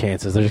going to take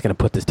chances. They're just going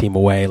to put this team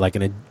away like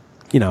in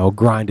a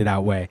grinded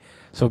out way.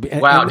 So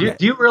wow, do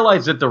you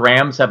realize that the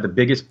Rams have the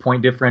biggest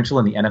point differential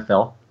in the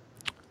NFL?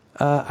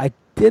 I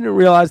didn't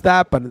realize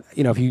that, but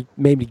if you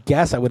made me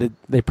guess,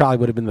 they probably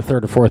would have been the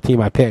third or fourth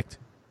team I picked.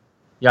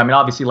 Yeah, I mean,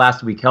 obviously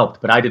last week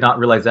helped, but I did not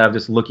realize that. I'm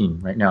just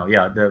looking right now.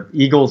 Yeah, the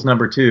Eagles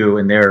number 2,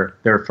 and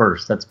they're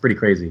first. That's pretty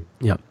crazy.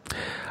 Yeah.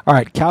 All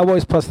right,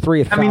 Cowboys plus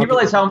 3 at Falcons. I mean, you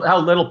realize how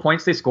little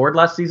points they scored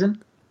last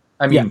season?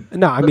 I mean, yeah.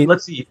 No, I mean,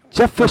 let's see.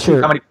 Jeff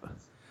Fisher. How many?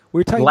 We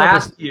were talking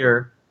last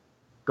year.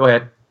 Go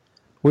ahead.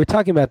 We were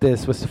talking about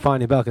this with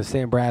Stephania Bell because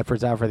Sam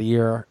Bradford's out for the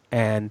year,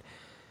 and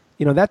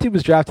that dude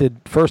was drafted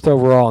first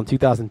overall in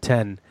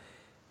 2010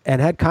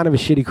 and had kind of a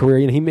shitty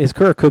career. His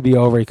career could be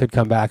over. He could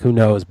come back. Who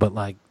knows? But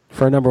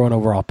for a number 1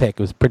 overall pick,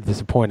 it was pretty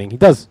disappointing. He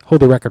does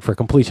hold the record for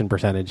completion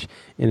percentage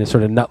in a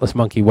sort of nutless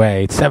monkey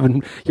way.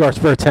 7 yards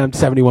per attempt,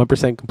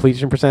 71%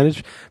 completion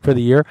percentage for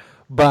the year.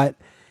 But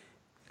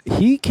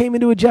he came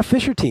into a Jeff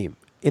Fisher team.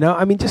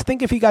 I mean, just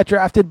think if he got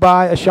drafted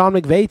by a Sean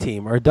McVay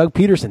team or a Doug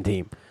Peterson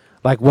team,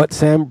 like what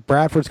Sam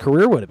Bradford's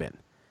career would have been.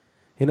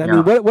 I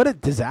mean, what a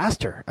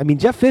disaster. I mean,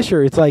 Jeff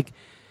Fisher, it's like,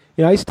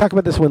 I used to talk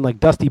about this when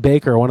Dusty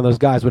Baker or one of those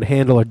guys would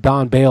handle, or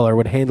Don Baylor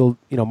would handle,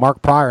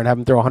 Mark Pryor and have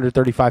him throw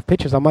 135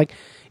 pitches. I'm like,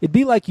 it'd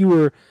be like you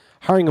were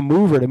hiring a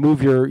mover to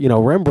move your,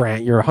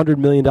 Rembrandt, your $100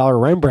 million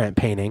Rembrandt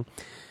painting.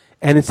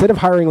 And instead of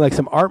hiring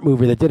some art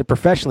mover that did it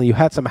professionally, you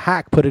had some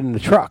hack put it in a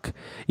truck.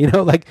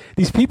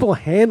 These people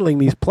handling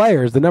these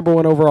players, the number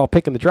 1 overall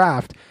pick in the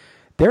draft,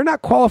 they're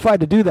not qualified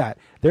to do that.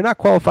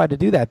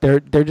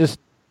 They're just,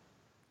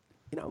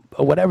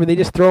 whatever. They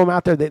just throw them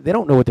out there. They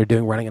don't know what they're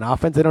doing running an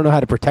offense. They don't know how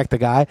to protect the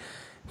guy.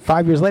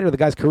 5 years later, the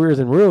guy's career is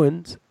in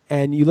ruins.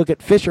 And you look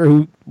at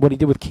Fisher, what he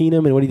did with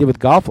Keenum and what he did with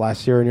Goff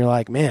last year, and you're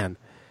like, man,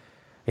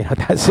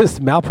 that's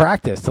just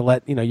malpractice to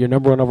let your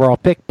number 1 overall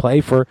pick play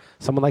for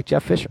someone like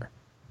Jeff Fisher.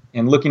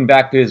 And looking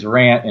back to his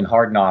rant in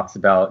Hard Knocks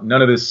about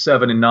none of this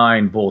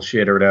 7-9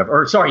 bullshit or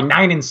whatever, or sorry,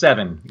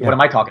 9-7. Yeah. What am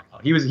I talking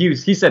about?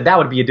 He said that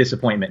would be a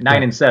disappointment.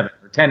 9-7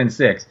 or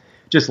 10-6,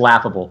 just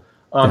laughable.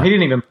 He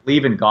didn't even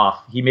believe in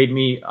Goff. He made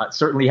me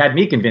certainly had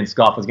me convinced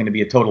Goff was going to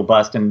be a total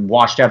bust and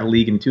washed out of the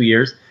league in 2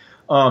 years.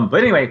 But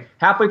anyway,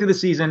 halfway through the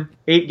season,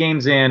 8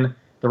 games in,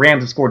 the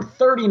Rams have scored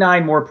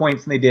 39 more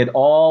points than they did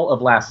all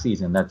of last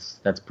season.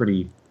 That's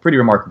pretty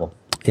remarkable.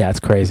 Yeah, it's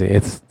crazy.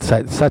 It's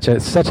such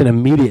an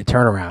immediate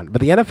turnaround.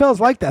 But the NFL is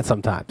like that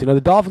sometimes. You know,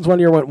 the Dolphins one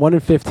year went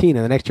 1-15, and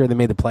the next year they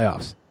made the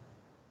playoffs.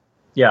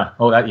 Yeah.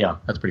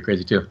 That's pretty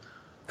crazy too.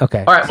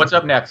 Okay. All right, what's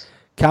up next?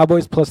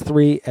 Cowboys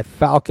 +3 at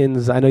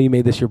Falcons. I know you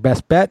made this your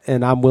best bet,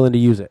 and I'm willing to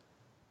use it.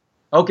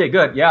 Okay,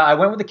 good. Yeah, I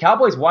went with the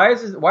Cowboys. Why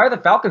are the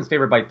Falcons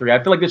favored by 3?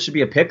 I feel like this should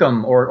be a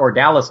pick'em or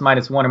Dallas -1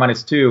 or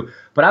 -2.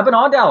 But I've been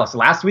on Dallas.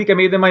 Last week I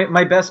made them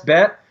my best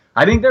bet.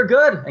 I think they're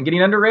good and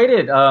getting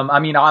underrated. I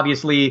mean,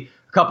 obviously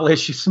a couple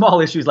issues,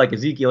 small issues like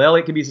Ezekiel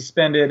Elliott could be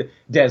suspended,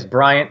 Des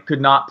Bryant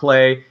could not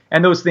play,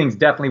 and those things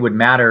definitely would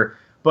matter.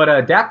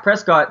 But Dak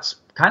Prescott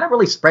kind of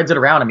really spreads it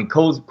around. I mean,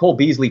 Cole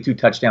Beasley 2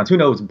 touchdowns. Who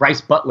knows?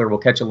 Bryce Butler will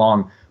catch a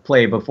long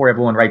play before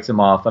everyone writes him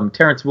off.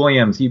 Terrence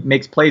Williams, he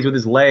makes plays with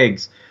his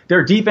legs.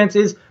 Their defense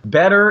is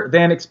better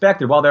than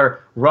expected. While their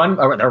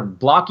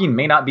blocking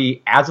may not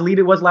be as elite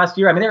it was last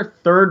year. I mean, they're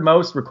third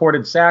most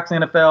recorded sacks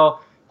in NFL,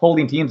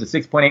 holding teams to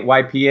 6.8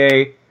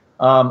 YPA.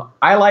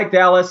 I like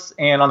Dallas,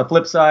 and on the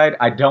flip side,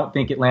 I don't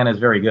think Atlanta is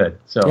very good.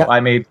 So yep.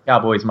 I made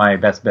Cowboys my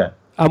best bet.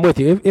 I'm with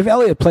you. If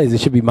Elliott plays, it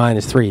should be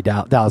 -3,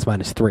 Dallas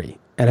 -3.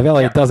 And if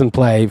Elliott doesn't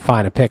play,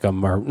 fine, a pick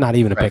 'em, or not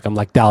even a pick 'em,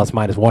 like Dallas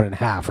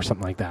 -1.5 or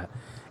something like that.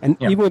 And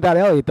even without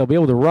Elliott, they'll be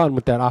able to run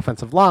with that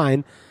offensive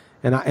line.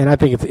 And I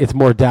think it's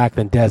more Dak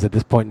than Dez at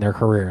this point in their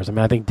careers. I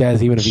mean, I think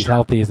Dez, even if he's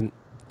healthy, isn't,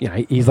 you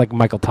know, he's like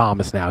Michael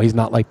Thomas now. He's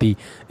not like the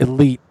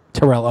elite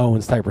Terrell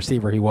Owens type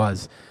receiver he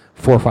was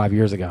 4 or 5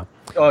 years ago.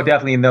 Oh,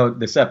 definitely. No,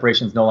 the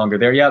separation's no longer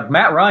there. Yeah,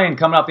 Matt Ryan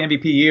coming off the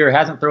MVP year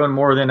hasn't thrown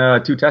more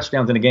than 2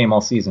 touchdowns in a game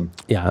all season.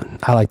 Yeah,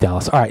 I like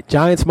Dallas. All right,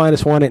 Giants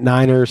 -1 at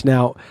Niners.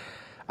 Now,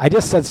 I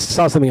just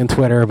saw something on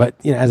Twitter, but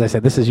you know, as I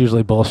said, this is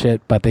usually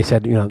bullshit. But they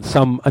said, you know,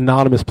 some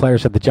anonymous player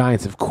said the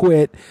Giants have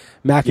quit.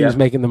 Mackey was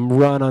making them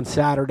run on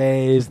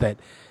Saturdays. That,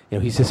 you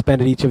know, he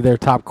suspended each of their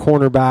top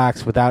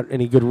cornerbacks without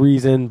any good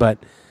reason. But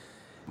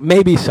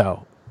maybe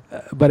so.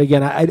 But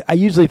again, I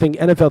usually think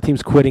NFL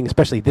teams quitting,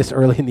 especially this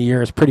early in the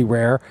year, is pretty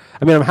rare.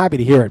 I mean, I'm happy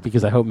to hear it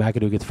because I hope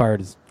McAdoo gets fired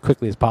as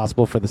quickly as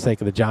possible for the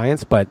sake of the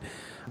Giants. But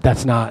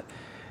that's not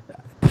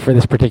for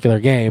this particular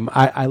game.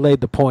 I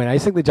laid the point. I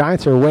just think the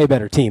Giants are a way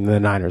better team than the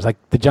Niners. Like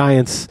the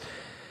Giants,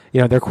 you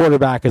know, their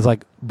quarterback is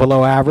like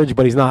below average,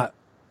 but he's not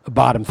a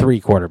bottom 3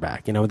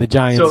 quarterback. You know, the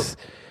Giants,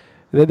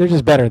 they're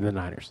just better than the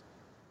Niners.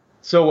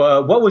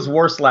 So what was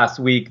worse last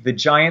week? The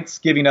Giants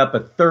giving up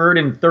a 3rd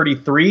and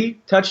 33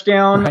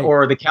 touchdown,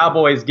 or the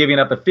Cowboys giving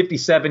up a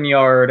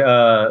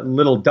 57-yard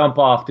little dump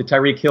off to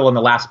Tyreek Hill in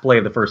the last play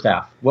of the first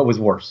half? What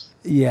was worse?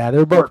 Yeah,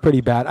 they're both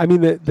pretty bad. I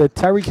mean, the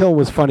Tyreek Hill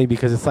was funny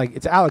because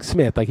it's Alex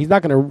Smith. Like, he's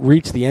not going to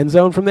reach the end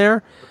zone from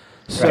there.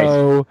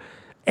 So,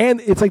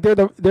 and it's like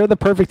they're the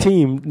perfect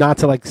team not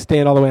to like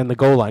stand all the way on the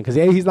goal line because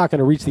A, he's not going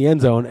to reach the end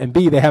zone, and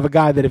B, they have a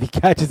guy that if he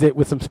catches it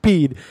with some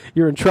speed,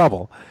 you're in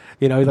trouble.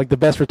 You know, he's like the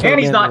best return. And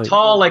he's not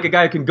tall like a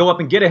guy who can go up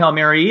and get a Hail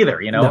Mary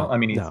either, you know? No, I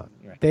mean, it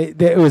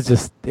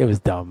was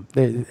dumb.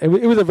 It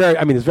was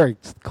it's very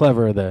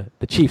clever of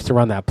the Chiefs to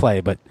run that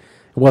play, but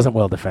it wasn't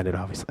well defended,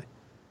 obviously.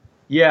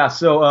 Yeah,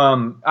 so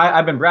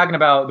I've been bragging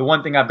about the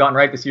one thing I've gotten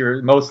right this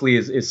year mostly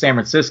is San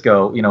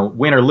Francisco. You know,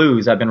 win or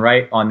lose, I've been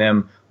right on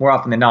them more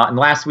often than not. And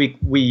last week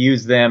we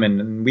used them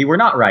and we were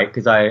not right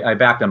because I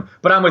backed them.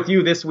 But I'm with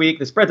you this week.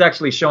 The spread's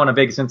actually showing a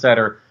Vegas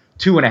Insider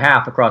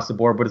 2.5 across the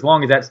board. But as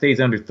long as that stays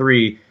under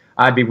 3,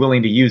 I'd be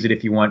willing to use it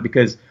if you want,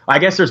 because I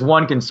guess there's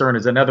one concern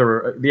is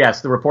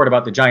the report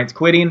about the Giants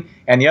quitting,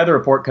 and the other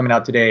report coming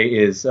out today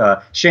is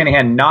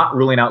Shanahan not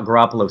ruling out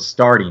Garoppolo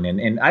starting,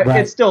 and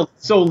it's still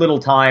so little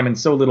time and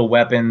so little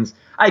weapons.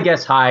 I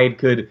guess Hyde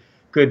could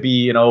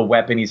be a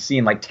weapon. He's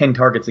seeing like 10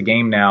 targets a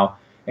game now,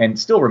 and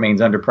still remains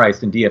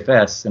underpriced in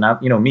DFS. And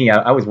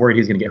I was worried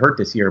he was going to get hurt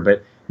this year,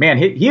 but man,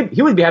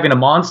 he would be having a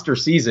monster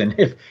season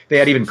if they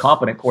had even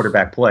competent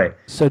quarterback play.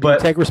 So do you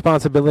take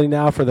responsibility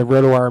now for the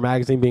RotoWire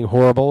magazine being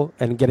horrible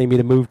and getting me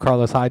to move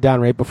Carlos Hyde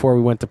down right before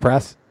we went to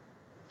press?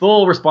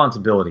 Full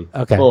responsibility.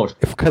 Okay.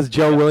 Because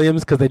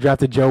they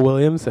drafted Joe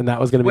Williams, and that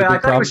was going to be a big problem.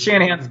 I thought he was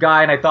Shanahan's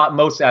guy, and I thought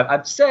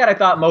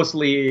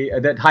mostly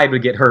that Hyde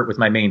would get hurt was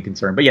my main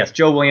concern. But yes,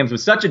 Joe Williams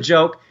was such a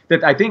joke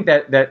that I think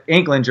that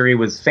ankle injury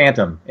was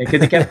phantom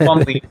because he kept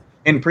fumbling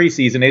in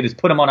preseason. They just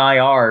put him on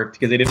IR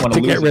because they didn't want to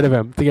lose him. To get rid of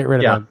him.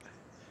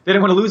 They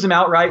didn't want to lose him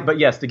outright, but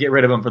yes, to get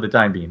rid of him for the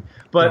time being.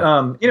 But,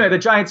 the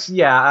Giants,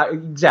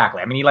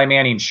 exactly. I mean, Eli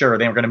Manning, sure,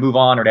 they were going to move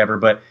on or whatever,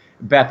 but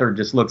Beathard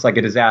just looks like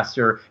a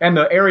disaster. And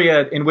the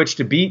area in which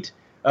to beat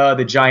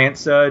the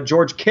Giants,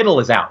 George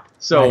Kittle is out.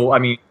 So,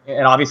 and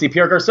obviously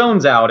Pierre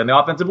Garçon's out, and the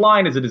offensive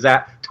line is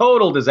a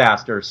total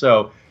disaster.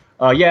 So,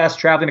 yes,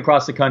 traveling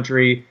across the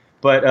country,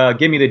 but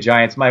give me the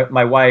Giants.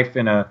 My wife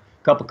and a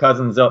couple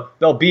cousins,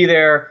 they'll be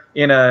there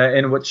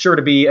in what's sure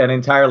to be an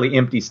entirely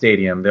empty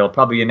stadium. They'll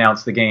probably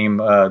announce the game,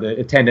 the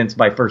attendance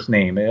by first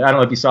name. I don't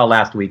know if you saw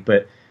last week,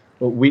 but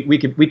we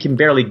can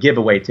barely give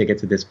away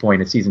tickets at this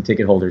point as season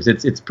ticket holders.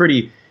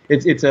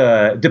 It's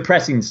a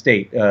depressing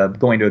state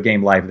going to a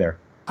game live there.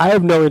 I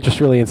have no interest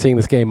really in seeing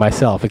this game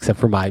myself, except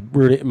for my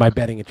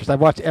betting interest.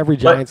 I've watched every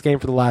Giants game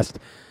for the last,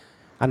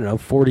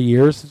 40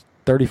 years,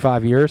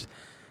 35 years,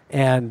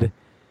 and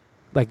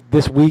like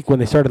this week when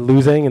they started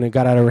losing and it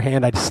got out of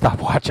hand, I just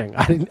stopped watching.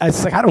 I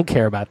was like, I don't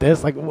care about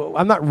this. Like,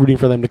 I'm not rooting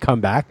for them to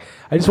come back.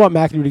 I just want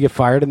McAdoo to get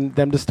fired and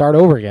them to start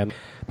over again.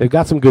 They've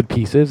got some good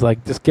pieces.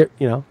 Like, just get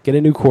a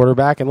new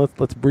quarterback and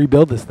let's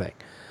rebuild this thing.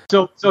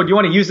 So do you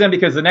want to use them,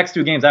 because the next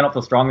two games I don't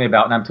feel strongly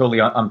about, and I'm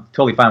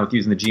totally fine with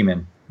using the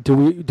G-men. Do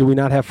we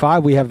not have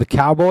 5? We have the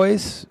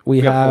Cowboys.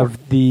 We have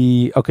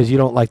 4. Because you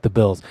don't like the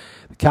Bills.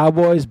 The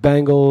Cowboys,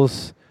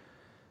 Bengals,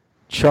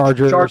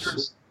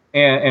 Chargers,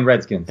 and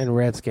Redskins. And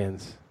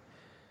Redskins.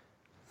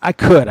 I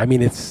could. I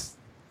mean, it's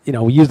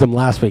we used them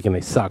last week and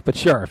they suck. But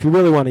sure, if you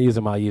really want to use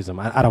them, I'll use them.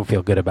 I don't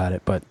feel good about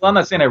it, but well, I'm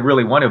not saying I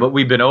really want to, but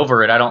we've been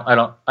over it.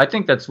 I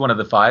think that's one of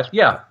the 5.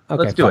 Yeah,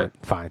 okay, let's do it.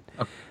 Fine.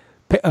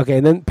 Okay,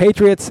 and then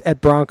Patriots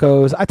at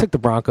Broncos. I took the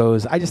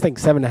Broncos. I just think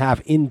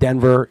 7.5 in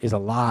Denver is a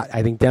lot.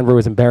 I think Denver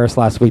was embarrassed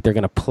last week. They're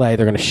going to play.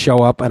 They're going to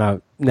show up in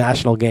a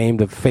national game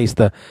to face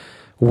the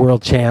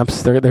world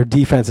champs. Their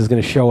defense is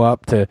going to show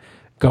up to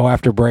go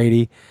after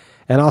Brady.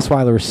 And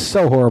Osweiler is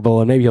so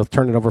horrible, and maybe he'll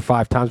turn it over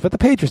 5 times. But the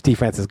Patriots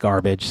defense is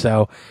garbage.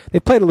 So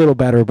they played a little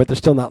better, but they're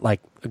still not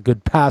like a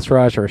good pass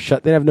rush or a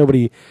shut. They have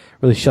nobody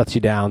really shuts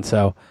you down.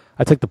 So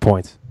I took the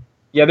points.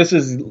 Yeah, this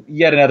is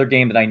yet another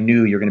game that I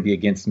knew you're going to be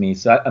against me.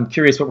 So I'm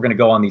curious what we're going to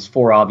go on these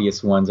 4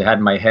 obvious ones. I had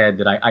in my head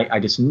that I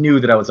just knew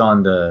that I was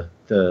on the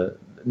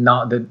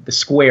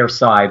square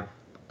side.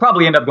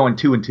 Probably end up going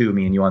 2-2,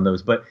 me and you on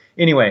those. But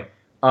anyway,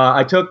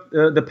 I took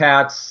the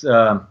Pats.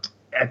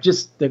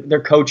 Just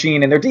their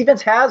coaching and their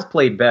defense has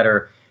played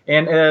better.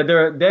 And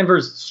their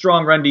Denver's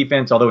strong run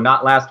defense, although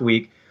not last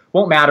week,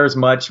 won't matter as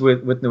much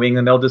with New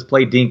England. They'll just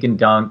play dink and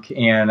dunk.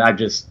 And I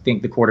just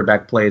think the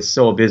quarterback play is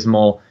so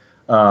abysmal.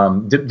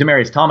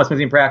 Demaryius Thomas was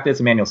in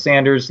practice. Emmanuel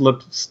Sanders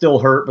looked still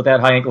hurt with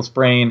that high ankle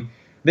sprain.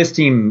 This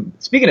team,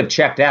 speaking of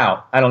checked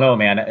out, I don't know,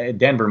 man.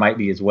 Denver might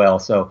be as well.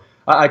 So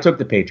I took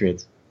the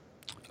Patriots.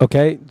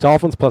 Okay,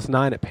 Dolphins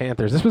 +9 at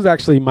Panthers. This was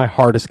actually my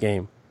hardest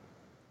game.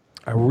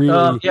 I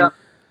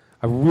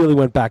really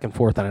went back and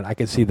forth on it. I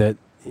could see the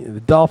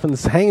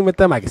Dolphins hanging with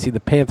them. I could see the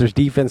Panthers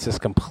defense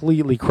just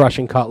completely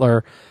crushing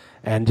Cutler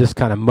and just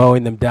kind of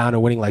mowing them down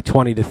and winning like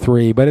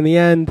 20-3. But in the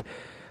end,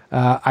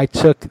 I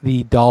took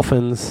the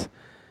Dolphins.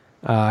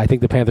 I think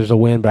the Panthers will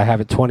win, but I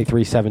have it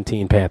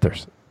 23-17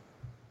 Panthers.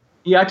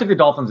 Yeah, I took the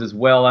Dolphins as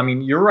well. I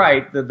mean, you're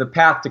right. The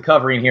path to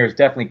covering here is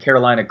definitely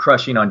Carolina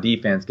crushing on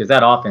defense, because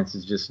that offense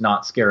is just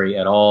not scary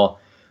at all.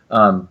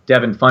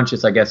 Devin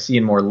Funchess, I guess,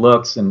 seeing more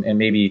looks and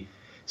maybe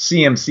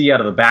CMC out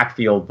of the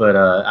backfield. But,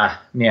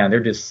 man,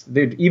 they're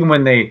even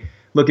when they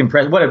look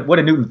impressive. What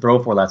did Newton throw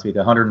for last week?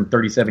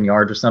 137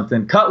 yards or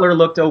something. Cutler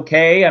looked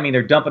okay. I mean,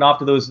 they're dumping off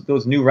to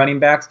those new running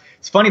backs.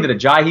 It's funny that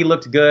Ajayi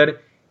looked good,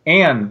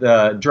 and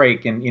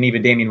Drake and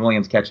even Damian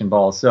Williams catching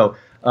balls. So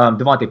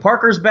Devontae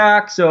Parker's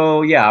back.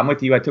 So, yeah, I'm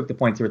with you. I took the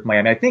points here with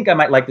Miami. I think I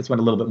might like this one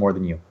a little bit more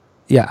than you.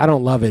 Yeah, I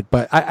don't love it.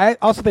 But I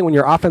also think when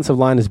your offensive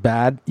line is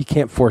bad, you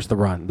can't force the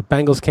run. The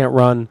Bengals can't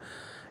run.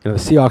 The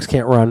Seahawks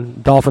can't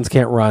run. Dolphins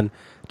can't run.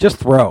 Just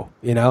throw,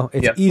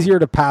 It's easier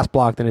to pass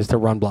block than it is to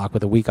run block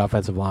with a weak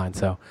offensive line.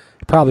 So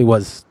it probably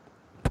was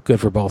good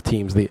for both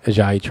teams, the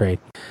Ajayi trade.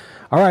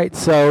 All right,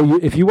 so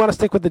if you want to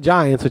stick with the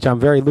Giants, which I'm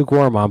very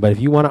lukewarm on, but if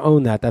you want to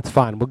own that, that's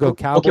fine. We'll go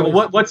Cowboys. Okay,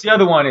 well, what's the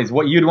other one? Is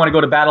what you'd want to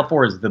go to battle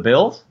for is the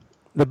Bills?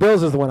 The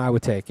Bills is the one I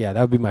would take. Yeah,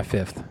 that would be my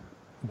 5th.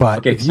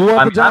 But if you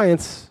want the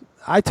Giants,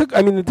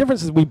 the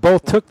difference is we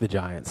both took the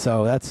Giants,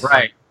 so that's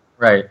right.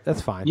 That's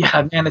fine.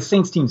 Yeah, man, the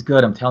Saints team's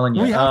good. I'm telling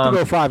you. We have to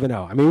go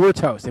 5-0. I mean, we're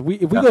toast. If we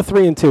go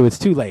 3-2, it's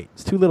too late.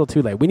 It's too little,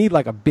 too late. We need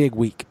like a big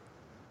week.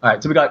 All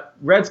right, so we got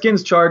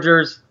Redskins,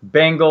 Chargers,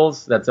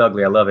 Bengals. That's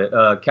ugly. I love it.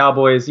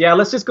 Cowboys. Yeah,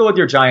 let's just go with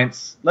your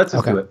Giants. Let's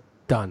just do it.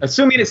 Done.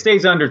 Assuming it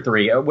stays under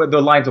 3. The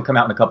lines will come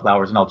out in a couple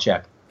hours, and I'll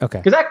check.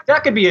 Okay. Because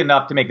that could be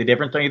enough to make the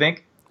difference, don't you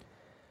think?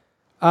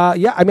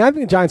 Yeah, I mean, I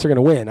think the Giants are going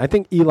to win. I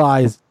think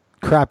Eli, as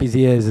crap as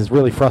he is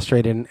really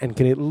frustrated and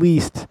can at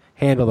least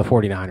handle the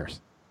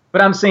 49ers.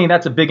 But I'm saying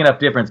that's a big enough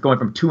difference going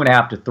from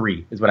 2.5 to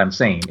 3 is what I'm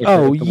saying.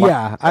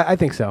 I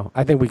think so.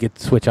 I think we could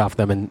switch off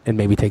them and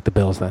maybe take the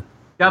Bills then.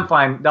 I'm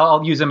fine.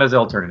 I'll use them as an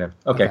alternative.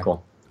 Okay,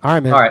 cool. All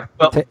right, man. All right.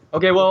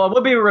 Well,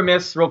 we'll be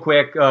remiss real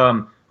quick.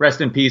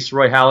 Rest in peace,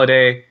 Roy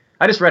Halladay.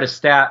 I just read a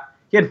stat.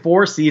 He had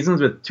 4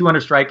 seasons with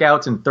 200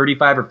 strikeouts and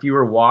 35 or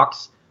fewer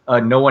walks.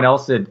 No one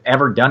else had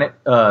ever done it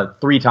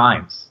 3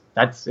 times.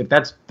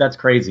 That's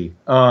crazy.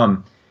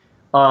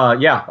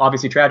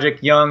 Obviously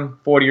tragic. Young,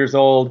 40 years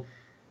old,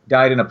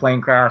 died in a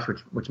plane crash,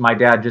 which my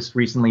dad just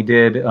recently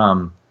did.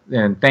 And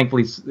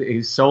thankfully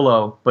he's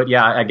solo. But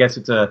yeah, I guess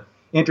it's a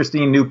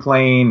interesting new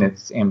plane.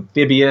 It's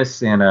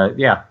amphibious and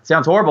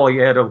sounds horrible. He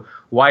had a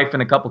wife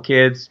and a couple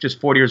kids,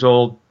 just 40 years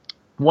old.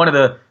 One of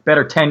the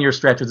better 10-year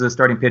stretches as a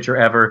starting pitcher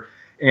ever.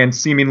 And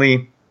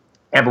seemingly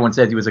everyone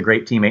says he was a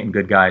great teammate and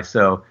good guy.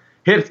 So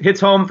hits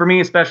home for me,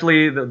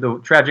 especially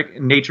the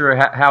tragic nature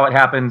of how it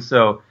happened.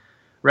 So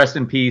rest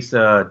in peace,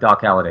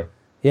 Doc Halladay.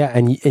 Yeah,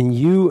 and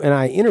you and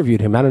I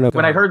interviewed him. I don't know.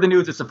 When I heard the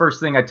news, it's the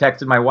first thing I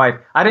texted my wife.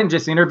 I didn't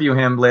just interview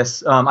him,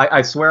 Liz.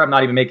 I swear I'm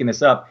not even making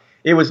this up.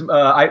 It was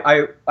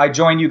I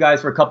joined you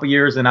guys for a couple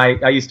years, and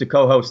I used to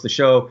co-host the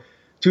show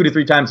 2 to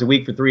 3 times a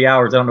week for 3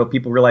 hours. I don't know if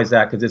people realize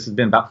that because this has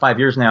been about 5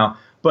 years now.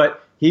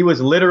 But he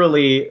was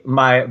literally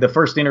the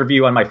first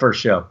interview on my first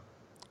show.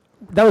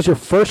 That was your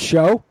first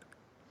show?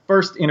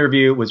 First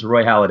interview was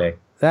Roy Halladay.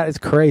 That is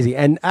crazy.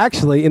 And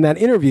actually, in that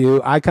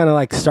interview, I kind of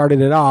like started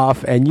it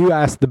off, and you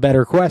asked the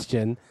better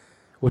question,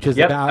 which is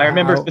about. I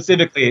remember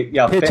specifically.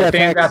 Yeah,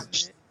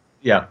 PitchFX.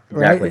 Yeah,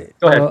 exactly. Right?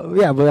 Go ahead.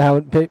 Yeah, but how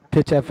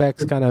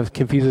PitchFX kind of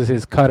confuses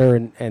his cutter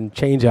and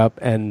changeup,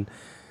 and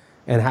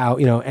how,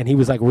 and he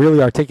was like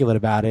really articulate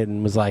about it,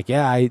 and was like,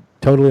 yeah, I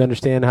totally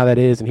understand how that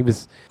is, and he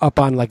was up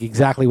on like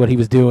exactly what he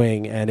was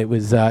doing, and it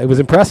was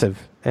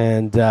impressive,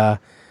 and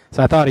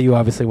so I thought of you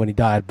obviously when he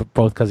died, but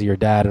both because of your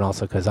dad, and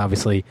also because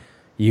obviously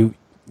you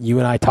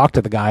and I talked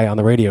to the guy on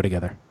the radio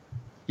together.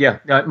 Yeah,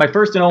 my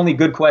first and only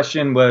good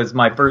question was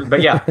my first,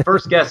 but yeah,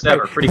 first guest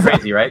ever. Pretty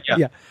crazy, right?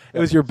 Yeah. It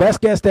was your best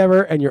guest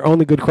ever and your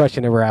only good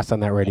question ever asked on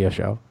that radio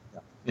show.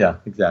 Yeah,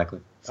 exactly.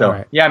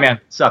 So, Yeah,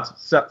 man,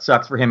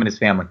 sucks for him and his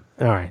family.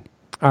 All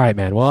right,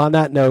 man. Well, on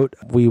that note,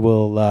 we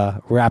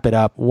will wrap it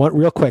up.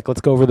 Real quick,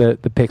 let's go over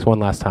the picks one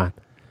last time.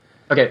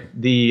 Okay,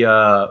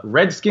 the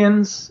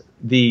Redskins,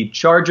 the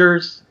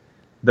Chargers,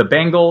 the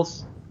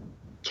Bengals,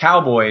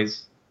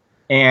 Cowboys,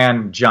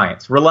 and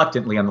Giants.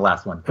 Reluctantly on the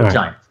last one, right.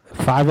 Giants.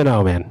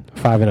 5-0, man.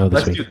 5-0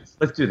 this week.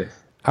 Let's do this.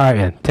 All right,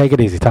 man. Take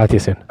it easy. Talk to you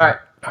soon. All right.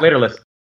 Later, Liz.